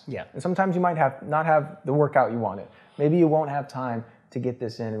happens. Yeah. And sometimes you might not have the workout you wanted. Maybe you won't have time to get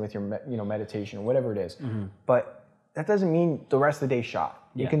this in with your meditation or whatever it is. But that doesn't mean the rest of the day's shot.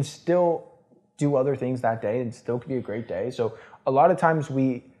 You can still do other things that day and still could be a great day. So a lot of times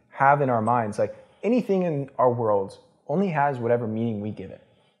we have in our minds, like, anything in our world only has whatever meaning we give it.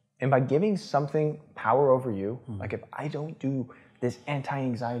 And by giving something power over you, like, if I don't do this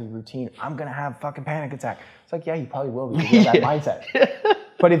anti-anxiety routine, I'm gonna have a fucking panic attack. It's like, yeah, you probably will because you have that mindset.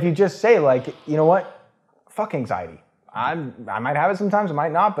 But if you just say, like, you know what, fuck anxiety. I might have it sometimes, I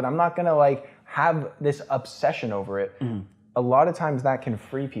might not, but I'm not gonna, like, have this obsession over it. A lot of times that can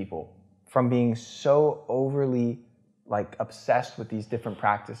free people from being so overly, like, obsessed with these different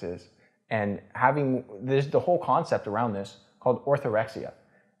practices and having the whole concept around this called orthorexia.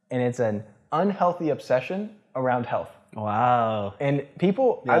 And it's an unhealthy obsession around health. Wow. And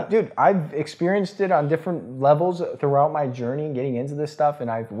people, I've experienced it on different levels throughout my journey getting into this stuff, and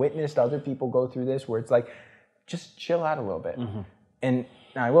I've witnessed other people go through this where it's like, just chill out a little bit. And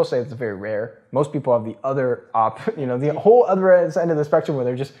I will say it's very rare. Most people have the other the whole other end of the spectrum where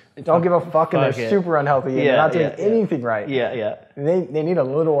they're just don't give a fuck and they're super unhealthy and they're not doing anything right. They need a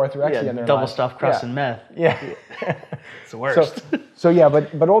little orthorexia in their double life. stuffed crust and meth. It's the worst.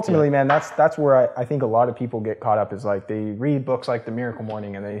 But ultimately, man, that's where I think a lot of people get caught up is, like, they read books like The Miracle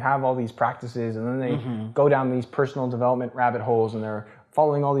Morning and they have all these practices and then they go down these personal development rabbit holes and they're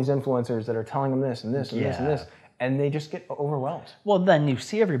following all these influencers that are telling them this and this and this and this. And they just get overwhelmed. Well, then you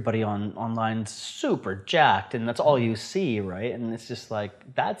see everybody online super jacked, and that's all you see, right? And it's just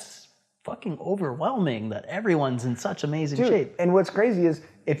like, that's fucking overwhelming that everyone's in such amazing shape. And what's crazy is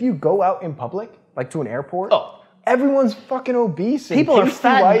if you go out in public, like to an airport, everyone's fucking obese. People are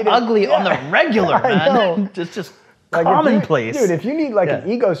fat and ugly on the regular, man. I know. just like commonplace. If you need, like, an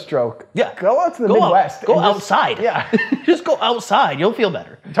ego stroke, go out to the Midwest. Go outside. Just go outside. You'll feel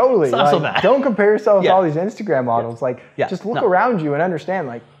better. Totally. It's not so bad. Don't compare yourself to all these Instagram models. Like, just look No. around you and understand,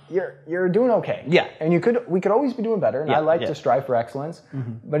 like, you're doing okay. And we could always be doing better. And I like to strive for excellence.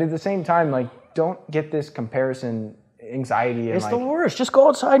 But at the same time, like, don't get this comparison anxiety. And it's the worst. Just go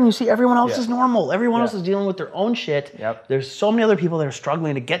outside and you see everyone else is normal. Everyone else is dealing with their own shit. There's so many other people that are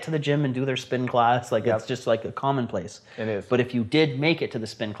struggling to get to the gym and do their spin class. Like, it's just like a commonplace. It is. But if you did make it to the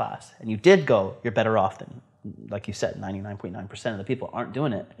spin class and you did go, you're better off than, like you said, 99.9% of the people aren't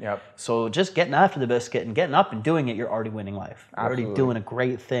doing it. So just getting after the biscuit and getting up and doing it, you're already winning life. You're already doing a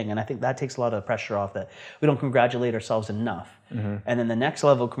great thing. And I think that takes a lot of the pressure off, that we don't congratulate ourselves enough. And then the next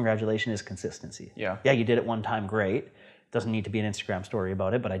level of congratulation is consistency. Yeah, you did it one time, great. Doesn't need to be an Instagram story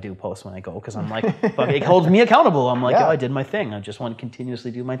about it, but I do post when I go because I'm like, fuck, it holds me accountable. I'm like, I did my thing. I just want to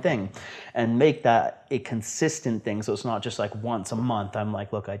continuously do my thing and make that a consistent thing. So it's not just like once a month. I'm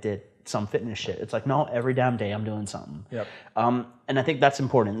like, look, I did some fitness shit. It's like, no, every damn day I'm doing something. And I think that's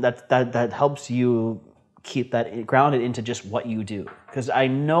important. That helps you keep that grounded into just what you do. Because I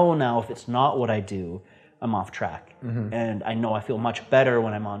know now if it's not what I do, I'm off track. And I know I feel much better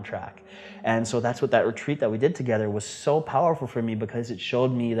when I'm on track. And so that's what that retreat that we did together was so powerful for me, because it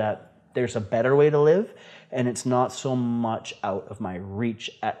showed me that there's a better way to live and it's not so much out of my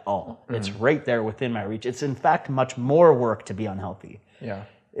reach at all. It's right there within my reach. It's in fact much more work to be unhealthy.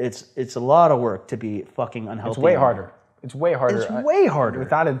 It's a lot of work to be fucking unhealthy. It's way harder. It's way harder. It's way harder.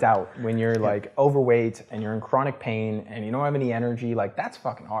 Without a doubt, when you're like overweight and you're in chronic pain and you don't have any energy, like, that's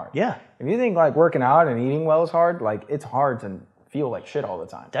fucking hard. If you think like working out and eating well is hard, like, it's hard to feel like shit all the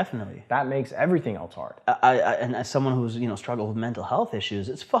time. Definitely. That makes everything else hard. And as someone who's, struggled with mental health issues,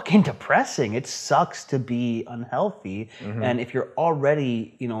 it's fucking depressing. It sucks to be unhealthy. And if you're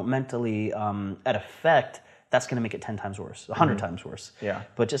already, mentally at effect, that's going to make it 10 times worse, 100 times worse.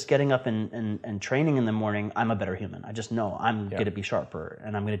 But just getting up and training in the morning, I'm a better human. I just know I'm going to be sharper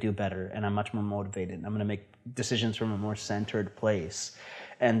and I'm going to do better and I'm much more motivated and I'm going to make decisions from a more centered place,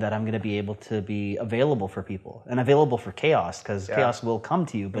 and that I'm going to be able to be available for people and available for chaos, because chaos will come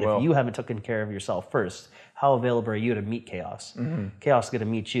to you. But if you haven't taken care of yourself first, how available are you to meet chaos? Chaos is going to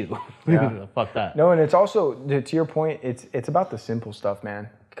meet you. Fuck that. No, and it's also, to your point, it's about the simple stuff, man.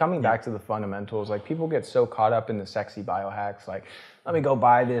 Coming back to the fundamentals, like, people get so caught up in the sexy biohacks, like, let me go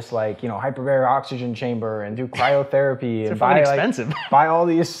buy this, like, hyperbaric oxygen chamber and do cryotherapy and buy expensive. buy all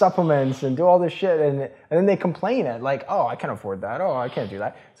these supplements and do all this shit, and then they complain at, like, oh, I can't afford that, oh, I can't do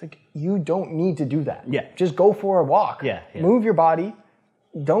that. It's like, you don't need to do that. Just go for a walk. Move your body,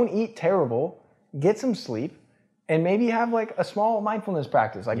 don't eat terrible, get some sleep, and maybe have like a small mindfulness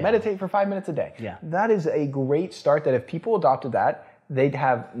practice, like meditate for 5 minutes a day. Yeah. That is a great start that if people adopted that, they'd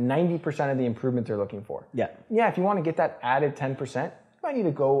have 90% of the improvement they're looking for. Yeah. Yeah, if you want to get that added 10%, you might need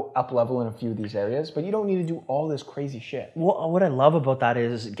to go up level in a few of these areas, but you don't need to do all this crazy shit. Well, what I love about that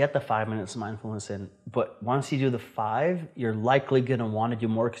is get the 5 minutes of mindfulness in, but once you do the 5, you're likely going to want to do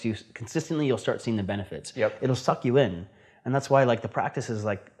more because you'll start seeing the benefits. Yep. It'll suck you in. And that's why like the practice is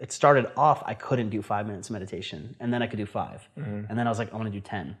like, it started off, I couldn't do 5 minutes of meditation, and then I could do 5. And then I was like, I want to do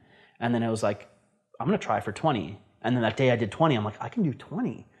 10. And then it was like, I'm going to try for 20. And then that day I did 20, I'm like, I can do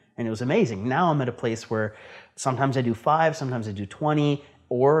 20. And it was amazing. Now I'm at a place where sometimes I do 5, sometimes I do 20,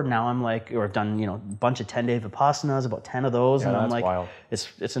 or now I'm like, or I've done, a bunch of 10-day Vipassanas, about 10 of those. And I'm like, wild.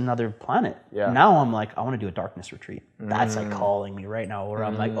 It's another planet. Yeah. Now I'm like, I want to do a darkness retreat. That's like calling me right now, where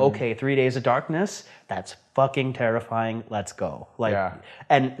I'm like, okay, 3 days of darkness, that's fucking terrifying. Let's go. Like,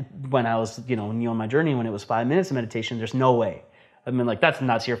 and when I was, when you on my journey, when it was 5 minutes of meditation, there's no way. I mean, like, that's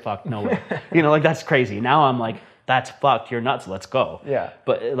nuts, you're fucked, no way. Like, that's crazy. Now I'm like, that's fucked, you're nuts, let's go. Yeah.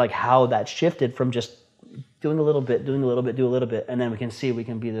 But like how that shifted from just doing a little bit, do a little bit, and then we can see we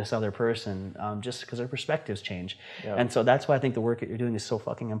can be this other person just because our perspectives change. Yeah. And so that's why I think the work that you're doing is so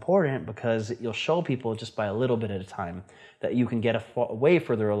fucking important, because you'll show people just by a little bit at a time that you can get way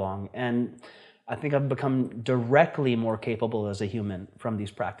further along. And I think I've become directly more capable as a human from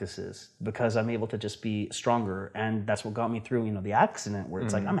these practices because I'm able to just be stronger. And that's what got me through, the accident where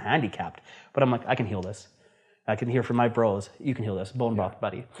it's like, I'm handicapped, but I'm like, I can heal this. I can hear from my bros, you can heal this. Bone broth,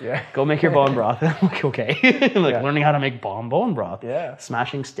 buddy. Yeah. Go make your bone broth. I'm like, okay. Learning how to make bone broth. Yeah.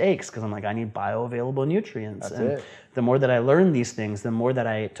 Smashing steaks, because I'm like, I need bioavailable nutrients. That's and it. the more that I learned these things, the more that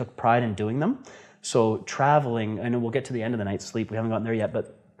I took pride in doing them. So traveling, I know we'll get to the end of the night's sleep. We haven't gotten there yet,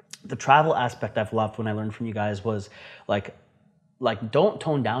 but the travel aspect I've loved when I learned from you guys was like don't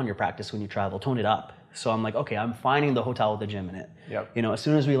tone down your practice when you travel, tone it up. So I'm like, okay, I'm finding the hotel with a gym in it. Yep. As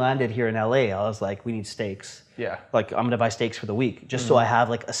soon as we landed here in LA, I was like, we need steaks. Yeah. Like, I'm gonna buy steaks for the week, just so I have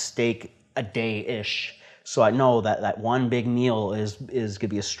like a steak a day-ish. So I know that one big meal is gonna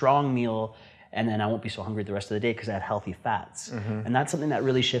be a strong meal, and then I won't be so hungry the rest of the day because I had healthy fats. And that's something that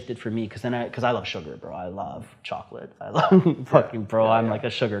really shifted for me, because I love sugar, bro. I love chocolate. I love fucking, bro. I'm like a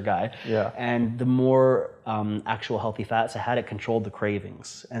sugar guy. Yeah. And the more actual healthy fats I had, it controlled the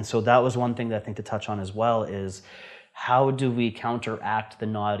cravings. And so that was one thing that I think to touch on as well is, how do we counteract the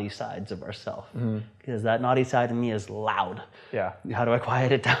naughty sides of ourselves? Because that naughty side of me is loud. Yeah. How do I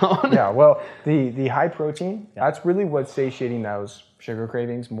quiet it down? Yeah, well, the high protein, that's really what's satiating those sugar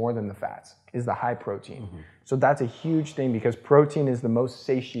cravings more than the fats, is the high protein. So that's a huge thing, because protein is the most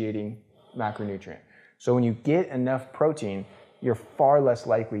satiating macronutrient. So when you get enough protein, you're far less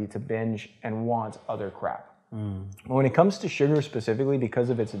likely to binge and want other crap. When it comes to sugar specifically, because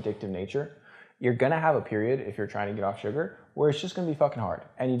of its addictive nature, you're gonna have a period, if you're trying to get off sugar, where it's just gonna be fucking hard.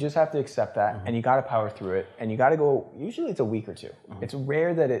 And you just have to accept that, and you gotta power through it, and you gotta go, usually it's a week or two. It's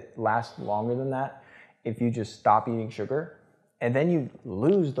rare that it lasts longer than that if you just stop eating sugar, and then you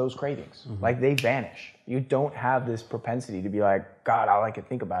lose those cravings. Like, they vanish. You don't have this propensity to be like, God, all I can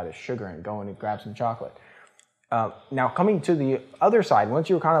think about is sugar, and going and grab some chocolate. Now, coming to the other side, once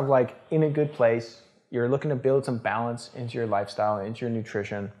you're kind of like in a good place, you're looking to build some balance into your lifestyle, into your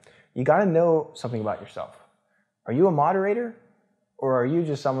nutrition, you got to know something about yourself. Are you a moderator, or are you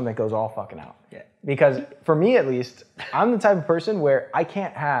just someone that goes all fucking out? Yeah. Because for me, at least, I'm the type of person where I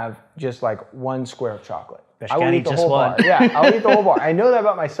can't have just like one square of chocolate. I will eat the whole bar. Yeah, I'll eat the whole bar. I know that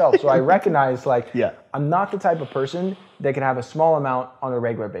about myself, so I recognize I'm not the type of person that can have a small amount on a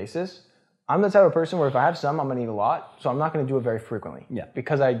regular basis. I'm the type of person where if I have some, I'm gonna eat a lot, so I'm not gonna do it very frequently. Yeah.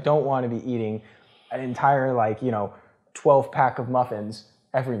 Because I don't want to be eating an entire 12-pack of muffins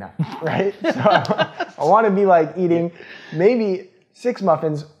every night, right? So I want to be like eating maybe 6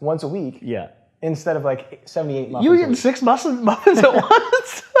 muffins once a week. Yeah. Instead of like 78 muffins. You eating 6 muffins at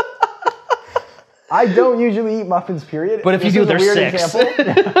once? I don't usually eat muffins, period. But if you do, there's 6.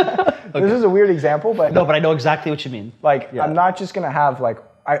 This is a weird example, but no, but I know exactly what you mean. I'm not just gonna have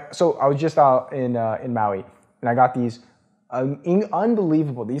So I was just out in Maui, and I got these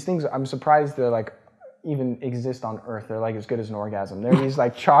unbelievable. These things, I'm surprised they're even exist on Earth. They're as good as an orgasm. They're these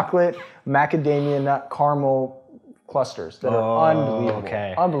chocolate macadamia nut caramel clusters that are unbelievable.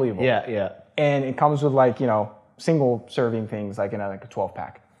 Okay. Unbelievable. Yeah, yeah. And it comes with single serving things in a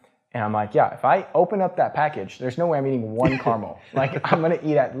 12-pack. And I'm like, yeah, if I open up that package, there's no way I'm eating one caramel. Like, I'm going to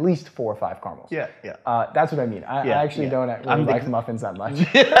eat at least 4 or 5 caramels. Yeah. That's what I mean. I actually don't really like muffins that much.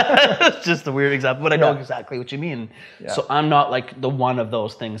 It's just a weird example, but I know exactly what you mean. Yeah. So I'm not like the one of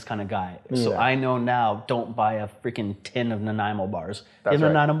those things kind of guy. So Yeah. I know now, don't buy a freaking tin of Nanaimo bars. That's you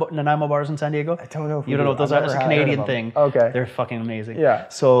have right. Nanaimo bars in San Diego? I don't know if you don't know what those are. It's a Canadian thing. Okay. They're fucking amazing. Yeah.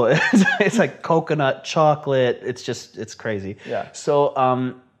 So it's like coconut, chocolate. It's crazy. Yeah. So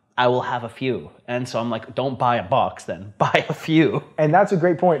I will have a few. And so I'm like, don't buy a box then. Buy a few. And that's a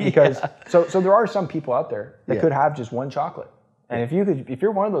great point because so there are some people out there that could have just one chocolate. And if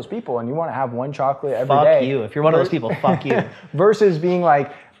you're one of those people and you want to have one chocolate every day. Fuck you. If you're one of those people, fuck you. Versus being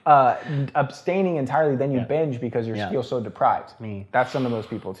like abstaining entirely, then you binge because you feel so deprived. Me. That's some of those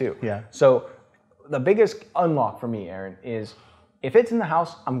people too. Yeah. So the biggest unlock for me, Aren, is if it's in the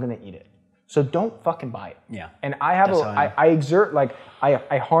house, I'm going to eat it. So don't fucking buy it. Yeah. And I exert, like,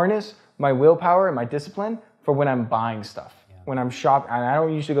 I harness my willpower and my discipline for when I'm buying stuff. Yeah. When I'm shopping, and I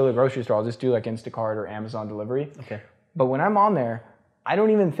don't usually go to the grocery store, I'll just do like Instacart or Amazon delivery. Okay. But when I'm on there, I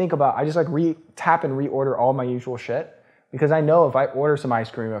don't even think about, I just like tap and reorder all my usual shit. Because I know if I order some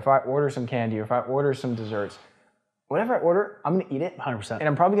ice cream, if I order some candy, or if I order some desserts, whatever I order, I'm going to eat it. 100%. And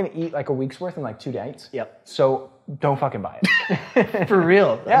I'm probably going to eat like a week's worth in like 2 nights. Yep. So don't fucking buy it. For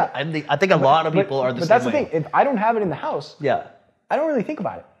real. Yeah. I think a lot of people are the same way. But that's the thing. If I don't have it in the house, yeah. I don't really think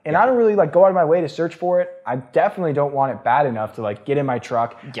about it. And I don't really like go out of my way to search for it. I definitely don't want it bad enough to like get in my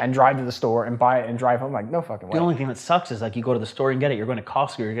truck and drive to the store and buy it and drive home. Like, no fucking way. The only thing that sucks is like you go to the store and get it. You're going to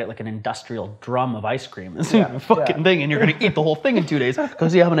Costco, you get like an industrial drum of ice cream. It's a fucking thing, and you're going to eat the whole thing in 2 days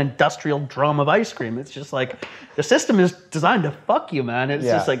because you have an industrial drum of ice cream. It's just like the system is designed to fuck you, man. It's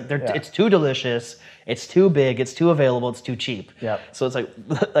just like it's too delicious. It's too big, it's too available, it's too cheap. Yep. So it's like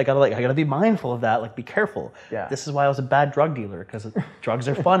I gotta be mindful of that. Like, be careful. Yeah. This is why I was a bad drug dealer, because drugs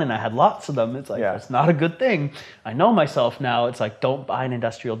are fun and I had lots of them. It's like it's not a good thing. I know myself now. It's like, don't buy an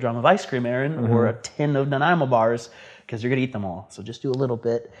industrial drum of ice cream, Aren, or a tin of Nanaimo bars, because you're gonna eat them all. So just do a little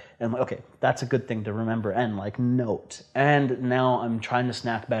bit. And like, okay, that's a good thing to remember and like note. And now I'm trying to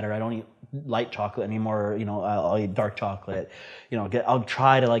snack better. I don't eat light chocolate anymore. You know, I'll eat dark chocolate. You know, I'll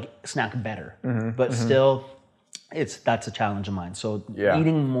try to like snack better. But still, that's a challenge of mine. So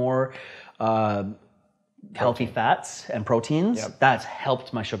eating more healthy fats and proteins, that's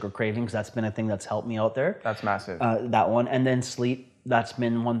helped my sugar cravings. That's been a thing that's helped me out there. That's massive. That one. And then sleep, that's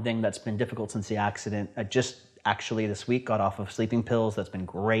been one thing that's been difficult since the accident. I just actually this week got off of sleeping pills. That's been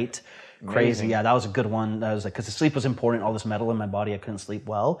great. Crazy. Yeah, that was a good one. That was like, because the sleep was important, all this metal in my body, I couldn't sleep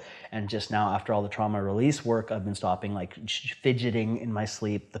well. And just now, after all the trauma release work, I've been stopping like fidgeting in my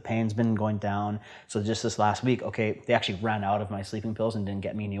sleep. The pain's been going down. So just this last week, okay, they actually ran out of my sleeping pills and didn't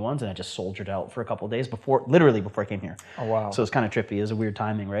get me new ones. And I just soldiered out for a couple of days literally before I came here. Oh, wow. So it's kind of trippy. It was a weird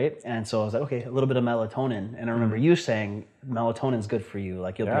timing, right? And so I was like, okay, a little bit of melatonin. And I remember you saying melatonin's good for you.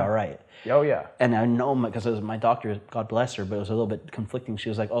 Like, you'll be all right. Oh, yeah. And I know, because it was my doctor, God bless her, but it was a little bit conflicting. She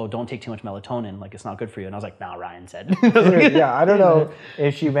was like, oh, don't take too much melatonin. Like, it's not good for you. And I was like, nah, Ryan said. Yeah, I don't know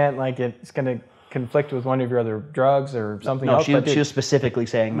if she meant like it's going to conflict with one of your other drugs or something else. No, she was specifically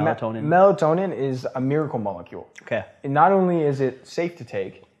saying melatonin. Melatonin is a miracle molecule. Okay. And not only is it safe to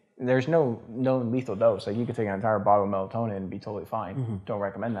take, there's no known lethal dose. Like, you could take an entire bottle of melatonin and be totally fine. Don't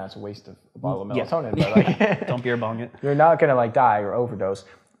recommend that. It's a waste of a bottle of melatonin. But like, don't beer bong it. You're not going to like die or overdose.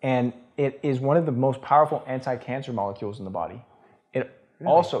 And it is one of the most powerful anti-cancer molecules in the body. It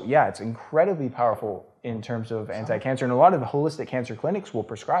also, it's incredibly powerful in terms of anti-cancer. And a lot of the holistic cancer clinics will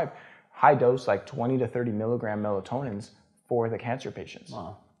prescribe high dose, like 20 to 30 milligram melatonins for the cancer patients.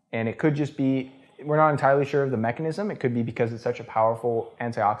 Wow. And it could just be, we're not entirely sure of the mechanism. It could be because it's such a powerful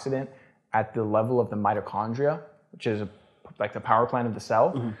antioxidant at the level of the mitochondria, which is like the power plant of the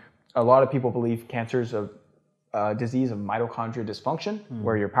cell. A lot of people believe cancer is a disease of mitochondria dysfunction,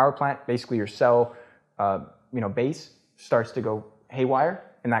 where your power plant, basically your cell, base starts to go haywire,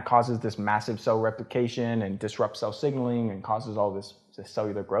 and that causes this massive cell replication and disrupts cell signaling and causes all this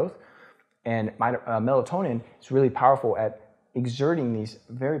cellular growth. And melatonin is really powerful at exerting these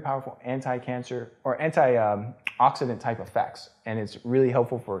very powerful anti-cancer or antioxidant type effects, and it's really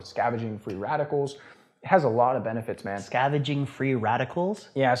helpful for scavenging free radicals. It has a lot of benefits, man. Scavenging free radicals?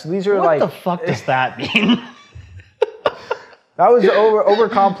 Yeah, so these are what the fuck does that mean? That was an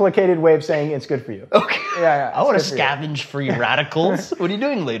overcomplicated way of saying it's good for you. Okay. Yeah. I want to scavenge free radicals. What are you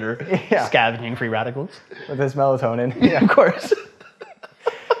doing later? Yeah. Scavenging free radicals? With this melatonin. Yeah, of course.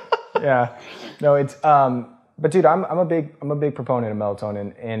 Yeah. No, it's but dude, I'm a big proponent of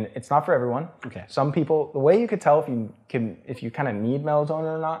melatonin, and it's not for everyone. Okay. Some people, the way you could tell if you kind of need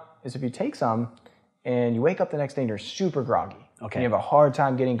melatonin or not is if you take some and you wake up the next day and you're super groggy. Okay. And you have a hard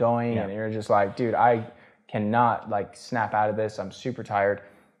time getting going, and you're just like, dude, I cannot like snap out of this. I'm super tired.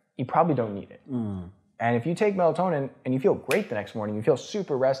 You probably don't need it. And if you take melatonin and you feel great the next morning, you feel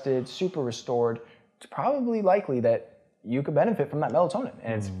super rested, super restored, it's probably likely that you could benefit from that melatonin,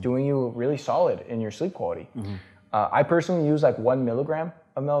 and it's doing you really solid in your sleep quality. I personally use like 1 milligram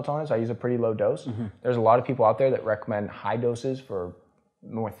of melatonin, so I use a pretty low dose. There's a lot of people out there that recommend high doses for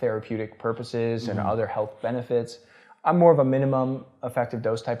more therapeutic purposes and other health benefits. I'm more of a minimum effective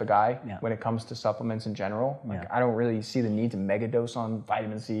dose type of guy when it comes to supplements in general. Like, I don't really see the need to mega dose on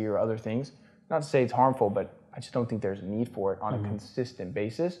vitamin C or other things. Not to say it's harmful, but I just don't think there's a need for it on a consistent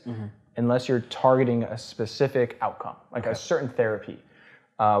basis unless you're targeting a specific outcome, like a certain therapy.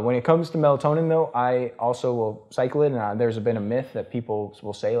 When it comes to melatonin, though, I also will cycle it, and there's been a myth that people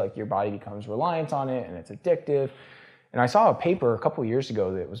will say, like, your body becomes reliant on it and it's addictive. And I saw a paper a couple of years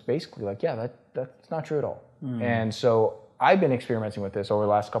ago that was basically like, yeah, that's not true at all. And so I've been experimenting with this over the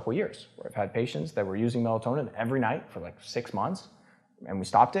last couple of years, where I've had patients that were using melatonin every night for like 6 months, and we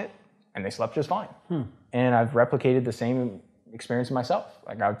stopped it, and they slept just fine. And I've replicated the same experience in myself.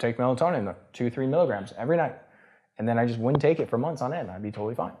 Like, I would take melatonin, like 2-3 milligrams every night, and then I just wouldn't take it for months on end. I'd be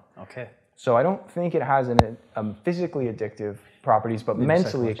totally fine. Okay. So I don't think it has physically addictive properties, but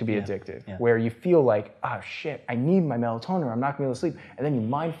mentally it could be addictive, where you feel like, oh shit, I need my melatonin or I'm not gonna be able to sleep. And then you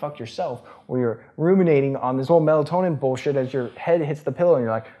mind fuck yourself, where you're ruminating on this whole melatonin bullshit as your head hits the pillow and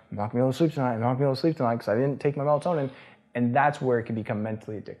you're like, I'm not gonna be able to sleep tonight, I'm not gonna be able to sleep tonight because I didn't take my melatonin. And that's where it can become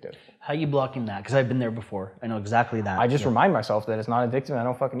mentally addictive. How are you blocking that? Because I've been there before. I know exactly that. I just remind myself that it's not addictive and I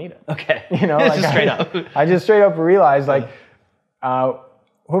don't fucking need it. Okay. You know, like, just straight up. I just straight up realize, like,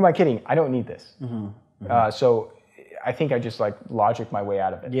 who am I kidding? I don't need this. So I think I just like logic my way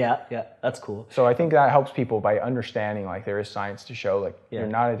out of it. Yeah, that's cool. So I think that helps people by understanding, like, there is science to show, like, you're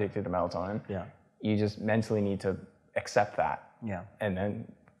not addicted to melatonin. You just mentally need to accept that. And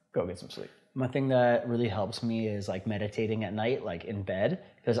then go get some sleep. My thing that really helps me is like meditating at night, like in bed,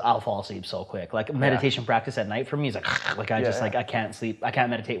 because I'll fall asleep so quick. Like meditation practice at night for me is like I just like I can't sleep. I can't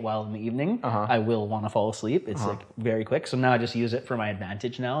meditate well in the evening. I will want to fall asleep. It's like very quick. So now I just use it for my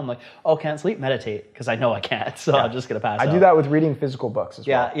advantage. Now I'm like, oh, can't sleep, meditate, because I know I can't. So I'm just gonna pass out. I do that with reading physical books as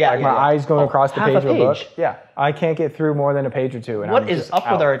well. Like my eyes going across the page of a book. I can't get through more than a page or two. And what is up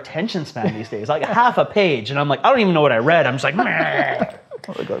with our attention span these days? Like half a page, and I'm like, I don't even know what I read. I'm just like, meh.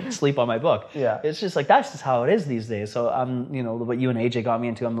 Or go sleep on my book. It's just like, that's just how it is these days. So you know, what you and AJ got me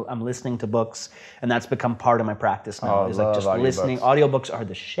into, I'm listening to books, and that's become part of my practice now. Is like just listening. Audiobooks are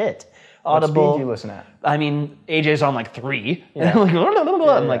the shit. Audible. What speed do you listen at? I mean, AJ's on like 3.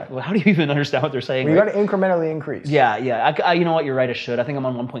 I'm like, well, how do you even understand what they're saying? You got to incrementally increase. I you know what? You're right. I should. I think I'm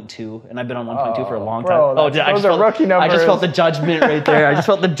on 1.2, and I've been on 1.2 for a long time. Those are rookie numbers. I just felt the judgment right there. I just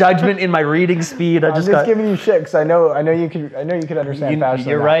felt the judgment in my reading speed. I'm just giving you shit because I know you could understand faster.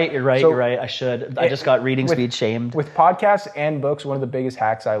 You're right. I should. I just got reading speed shamed. With podcasts and books, one of the biggest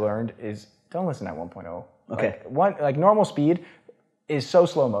hacks I learned is don't listen at 1.0. Okay. Like normal speed is so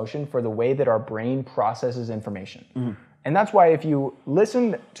slow motion for the way that our brain processes information. And that's why if you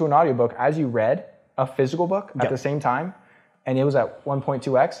listen to an audiobook as you read a physical book at the same time, and it was at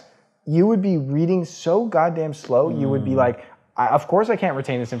 1.2x, you would be reading so goddamn slow, you would be like, of course I can't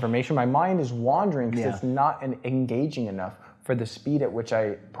retain this information. My mind is wandering because it's not engaging enough for the speed at which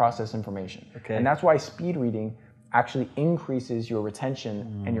I process information. And that's why speed reading actually increases your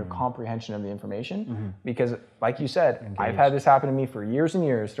retention and your comprehension of the information. Because like you said, I've had this happen to me for years and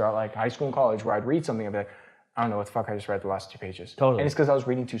years throughout like high school and college, where I'd read something and be like, I don't know what the fuck I just read the last 2 pages. And it's because I was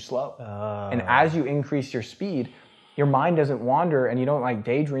reading too slow. And as you increase your speed, your mind doesn't wander and you don't like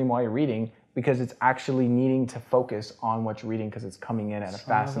daydream while you're reading, because it's actually needing to focus on what you're reading because it's coming in at a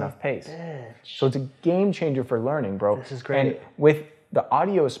fast enough pace. So it's a game changer for learning, bro. This is great. And with the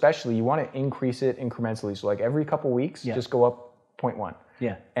audio especially, you want to increase it incrementally. So like every couple weeks, just go up 0.1.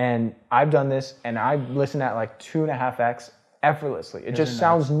 And I've done this, and I've listened at like 2.5x effortlessly. It just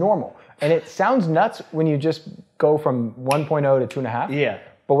sounds normal. And it sounds nuts when you just go from 1.0 to 2.5.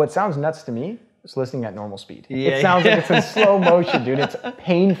 But what sounds nuts to me is listening at normal speed. It sounds like it's in slow motion, dude. It's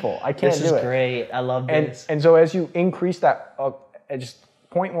painful. I can't do it. This is great. I love this. And so as you increase that, just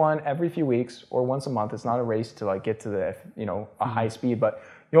 0.1 every few weeks or once a month. It's not a race to like get to the, a high speed, but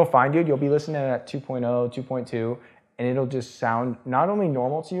you'll find, dude, you'll be listening at 2.0, 2.2, and it'll just sound not only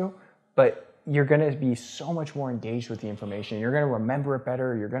normal to you, but you're going to be so much more engaged with the information. You're going to remember it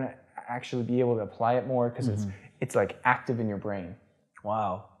better. You're going to actually be able to apply it more because it's like active in your brain.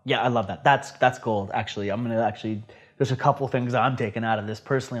 Wow. Yeah, I love that. That's gold, actually. I'm going to there's a couple things I'm taking out of this.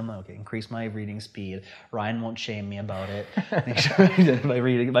 Personally, I'm like, okay, increase my reading speed. Ryan won't shame me about it. Make sure I get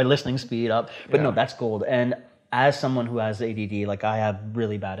my listening speed up. But no, that's gold. And as someone who has ADD, like I have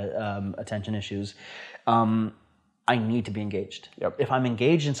really bad attention issues, I need to be engaged. Yep. If I'm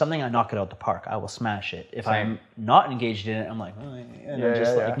engaged in something, I knock it out the park. I will smash it. If Same. I'm not engaged in it, I'm like, and I'm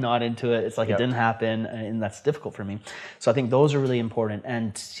just like not into it. It's like it didn't happen, and that's difficult for me. So I think those are really important,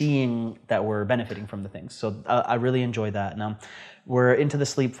 and seeing that we're benefiting from the things. So I really enjoy that. Now, we're into the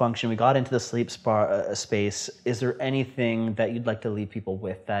sleep function. We got into the sleep space. Is there anything that you'd like to leave people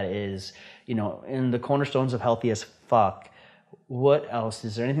with that is, in the cornerstones of Healthiest Fuck? What else?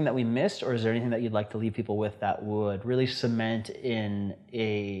 Is there anything that we missed, or is there anything that you'd like to leave people with that would really cement in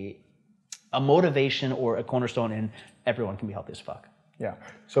a motivation or a cornerstone in everyone can be healthy as fuck? Yeah.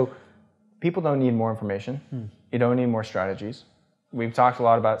 So people don't need more information. You don't need more strategies. We've talked a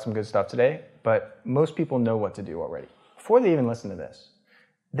lot about some good stuff today, but most people know what to do already. Before they even listen to this,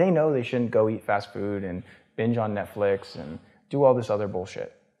 they know they shouldn't go eat fast food and binge on Netflix and do all this other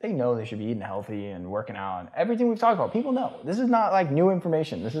bullshit. They know they should be eating healthy and working out and everything we've talked about. People know. This is not like new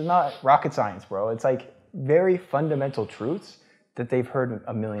information. This is not rocket science, bro. It's like very fundamental truths that they've heard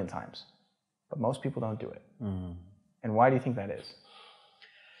a million times. But most people don't do it. And why do you think that is?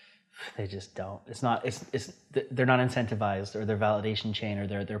 They just don't. They're not incentivized, or their validation chain or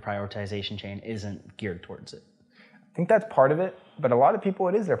their prioritization chain isn't geared towards it. I think that's part of it, but a lot of people,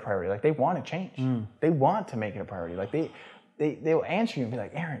 it is their priority. Like they want to change. They want to make it a priority. Like they'll answer you and be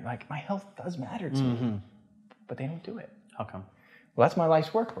like, Aren, like my health does matter to me, but they don't do it. How come? Well, that's my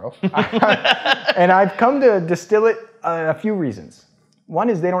life's work, bro. And I've come to distill it a few reasons. One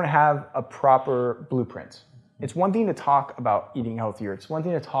is they don't have a proper blueprint. It's one thing to talk about eating healthier. It's one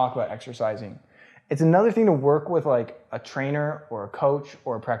thing to talk about exercising. It's another thing to work with like a trainer or a coach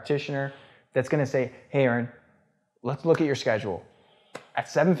or a practitioner that's going to say, hey, Aren, let's look at your schedule. At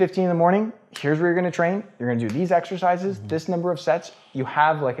 7:15 in the morning, here's where you're going to train. You're going to do these exercises, this number of sets. You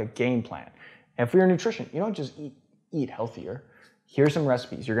have like a game plan. And for your nutrition, you don't just eat healthier. Here's some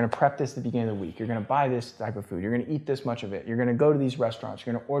recipes. You're going to prep this at the beginning of the week. You're going to buy this type of food. You're going to eat this much of it. You're going to go to these restaurants.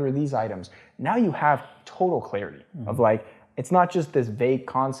 You're going to order these items. Now you have total clarity of like, it's not just this vague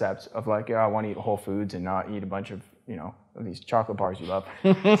concepts of like, I want to eat whole foods and not eat a bunch of, of these chocolate bars you love.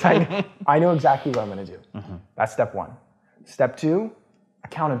 It's like, I know exactly what I'm going to do. That's step one. Step two,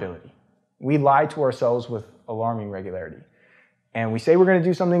 accountability. We lie to ourselves with alarming regularity. And we say we're going to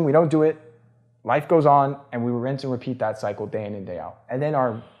do something, we don't do it. Life goes on, and we rinse and repeat that cycle day in and day out. And then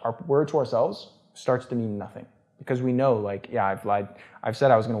our word to ourselves starts to mean nothing. Because we know, like, yeah, I've lied. I've said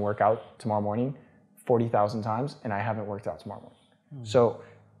I was going to work out tomorrow morning 40,000 times, and I haven't worked out tomorrow morning. So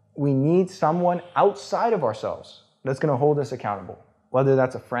we need someone outside of ourselves that's going to hold us accountable. Whether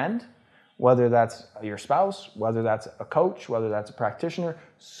that's a friend, whether that's your spouse, whether that's a coach, whether that's a practitioner,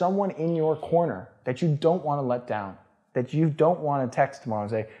 someone in your corner that you don't want to let down, that you don't want to text tomorrow and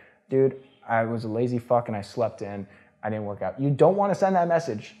say, dude, I was a lazy fuck and I slept in, I didn't work out. You don't want to send that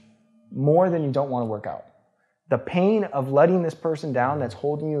message more than you don't want to work out. The pain of letting this person down that's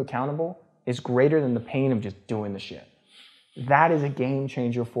holding you accountable is greater than the pain of just doing the shit. That is a game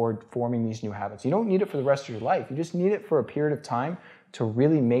changer for forming these new habits. You don't need it for the rest of your life. You just need it for a period of time to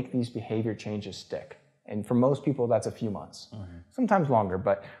really make these behavior changes stick. And for most people, that's a few months, sometimes longer,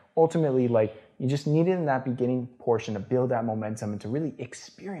 but ultimately, like, you just need it in that beginning portion to build that momentum and to really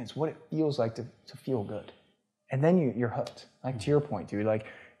experience what it feels like to feel good. And then you're hooked. Like, to your point, dude, like,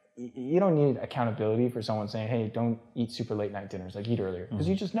 you don't need accountability for someone saying, hey, don't eat super late night dinners, like eat earlier. Because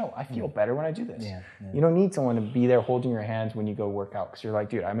you just know, I feel better when I do this. You don't need someone to be there holding your hands when you go work out, because you're like,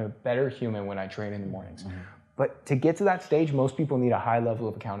 dude, I'm a better human when I train in the mornings. But to get to that stage, most people need a high level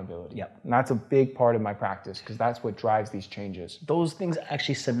of accountability. And that's a big part of my practice, because that's what drives these changes. Those things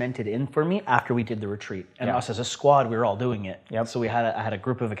actually cemented in for me after we did the retreat. And us as a squad, we were all doing it. So I had a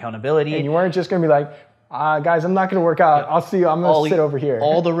group of accountability. And you weren't just going to be like, guys, I'm not going to work out. I'll see you. I'm going to sit over here.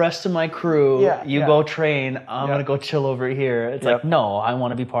 All the rest of my crew, go train. I'm going to go chill over here. It's like, no, I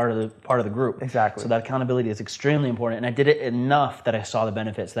want to be part of the group. Exactly. So that accountability is extremely important. And I did it enough that I saw the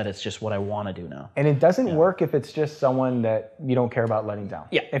benefits, that it's just what I want to do now. And it doesn't work if it's just someone that you don't care about letting down.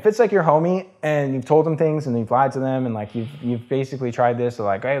 If it's like your homie and you've told them things and you've lied to them and like you've basically tried this, so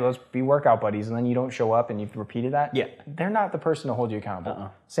like, hey, let's be workout buddies, and then you don't show up and you've repeated that. They're not the person to hold you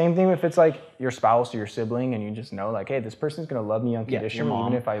accountable. Same thing if it's like your spouse or your sibling, and you just know, like, hey, this person's gonna love me unconditionally,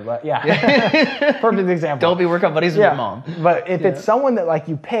 even if I let. Perfect example. Don't be workout buddies with your mom. But if it's someone that like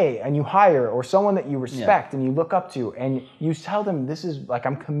you pay and you hire, or someone that you respect and you look up to, and you tell them, this is like,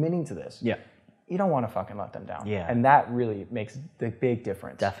 I'm committing to this. You don't want to fucking let them down. And that really makes the big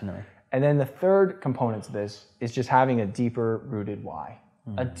difference. Definitely. And then the third component to this is just having a deeper rooted why,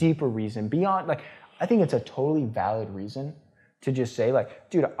 a deeper reason beyond, like, I think it's a totally valid reason to just say, like,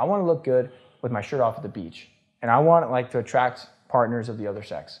 dude, I want to look good with my shirt off at the beach. And I want like to attract partners of the other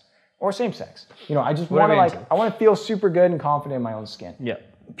sex or same sex. You know, I just want to like, I want to feel super good and confident in my own skin. Yeah.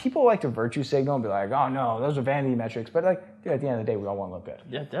 People like to virtue signal and be like, oh no, those are vanity metrics. But like, dude, at the end of the day, we all want to look good.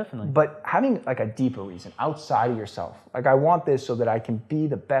 Yeah, definitely. But having like a deeper reason outside of yourself, like I want this so that I can be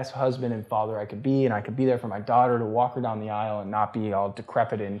the best husband and father I could be, and I could be there for my daughter to walk her down the aisle and not be all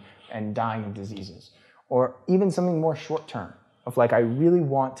decrepit and dying of diseases. Or even something more short term of like, I really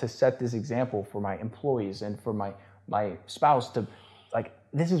want to set this example for my employees and for my spouse to like,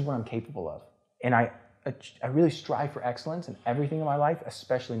 this is what I'm capable of. And I really strive for excellence in everything in my life,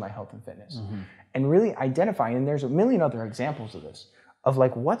 especially my health and fitness. And really identifying, and there's a million other examples of this, of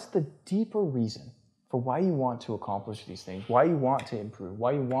like, what's the deeper reason for why you want to accomplish these things, why you want to improve,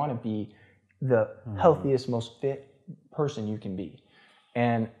 why you want to be the healthiest, most fit person you can be.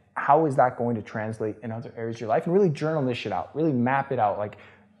 And how is that going to translate in other areas of your life? And really journal this shit out, really map it out, like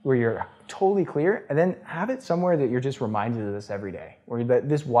where you're totally clear, and then have it somewhere that you're just reminded of this every day, where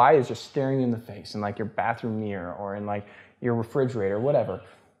this why is just staring you in the face in like your bathroom mirror or in like your refrigerator, whatever.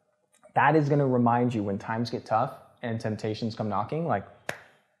 That is gonna remind you when times get tough and temptations come knocking, like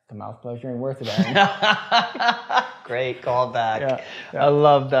the mouth pleasure ain't worth it, Aren. Great callback. Yeah. I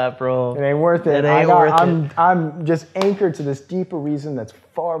love that, bro. It ain't worth it. I'm just anchored to this deeper reason that's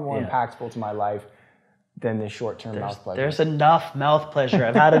far more impactful to my life than this short-term mouth pleasure. There's enough mouth pleasure.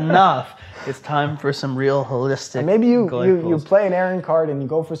 I've had enough. It's time for some real holistic. And maybe you play an Aren card and you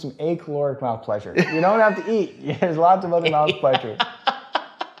go for some acaloric mouth pleasure. You don't have to eat. There's lots of other mouth pleasure.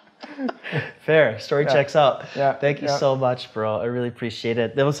 Fair. Story checks out. Yeah. Thank you so much, bro. I really appreciate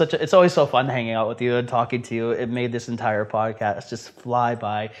it. It was it's always so fun hanging out with you and talking to you. It made this entire podcast just fly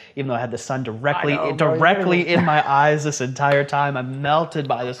by, even though I had the sun directly in my eyes this entire time. I'm melted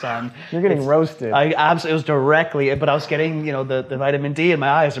by the sun. You're getting roasted. It was directly, but I was getting, the vitamin D in my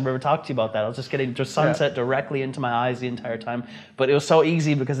eyes. I remember talking to you about that. I was just getting sunset directly into my eyes the entire time. But it was so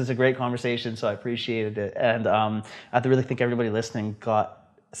easy because it's a great conversation, so I appreciated it. And I really think everybody listening got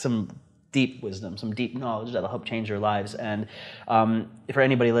some deep wisdom, some deep knowledge that'll help change your lives. And for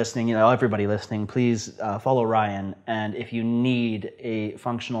anybody listening, everybody listening, please follow Ryan. And if you need a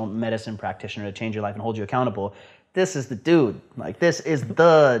functional medicine practitioner to change your life and hold you accountable, this is the dude. Like, this is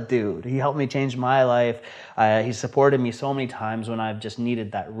the dude. He helped me change my life. He supported me so many times when I've just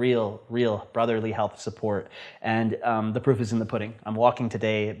needed that real brotherly health support. And the proof is in the pudding. I'm walking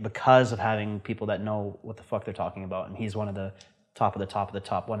today because of having people that know what the fuck they're talking about. And he's one of the top of the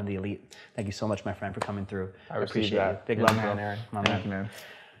top, one of the elite. Thank you so much, my friend, for coming through. I appreciate it. Big love, man, Aren. Thank you, man.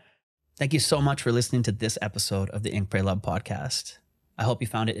 Thank you so much for listening to this episode of the Ink Pray Love podcast. I hope you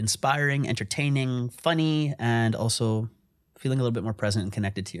found it inspiring, entertaining, funny, and also feeling a little bit more present and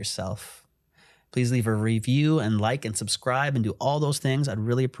connected to yourself. Please leave a review and like and subscribe and do all those things. I'd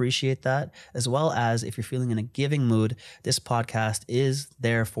really appreciate that. As well as if you're feeling in a giving mood, this podcast is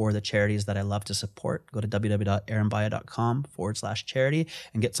there for the charities that I love to support. Go to www.arenbaya.com/charity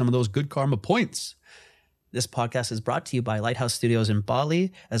and get some of those good karma points. This podcast is brought to you by LightHouse Studios in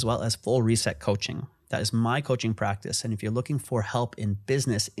Bali, as well as Full Reset Coaching. That is my coaching practice. And if you're looking for help in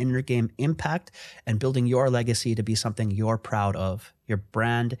business, inner game impact, and building your legacy to be something you're proud of, your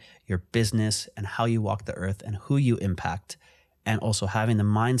brand, your business, and how you walk the earth and who you impact, and also having the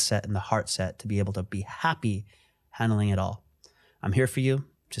mindset and the heart set to be able to be happy handling it all, I'm here for you.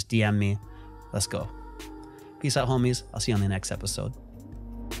 Just DM me. Let's go. Peace out, homies. I'll see you on the next episode.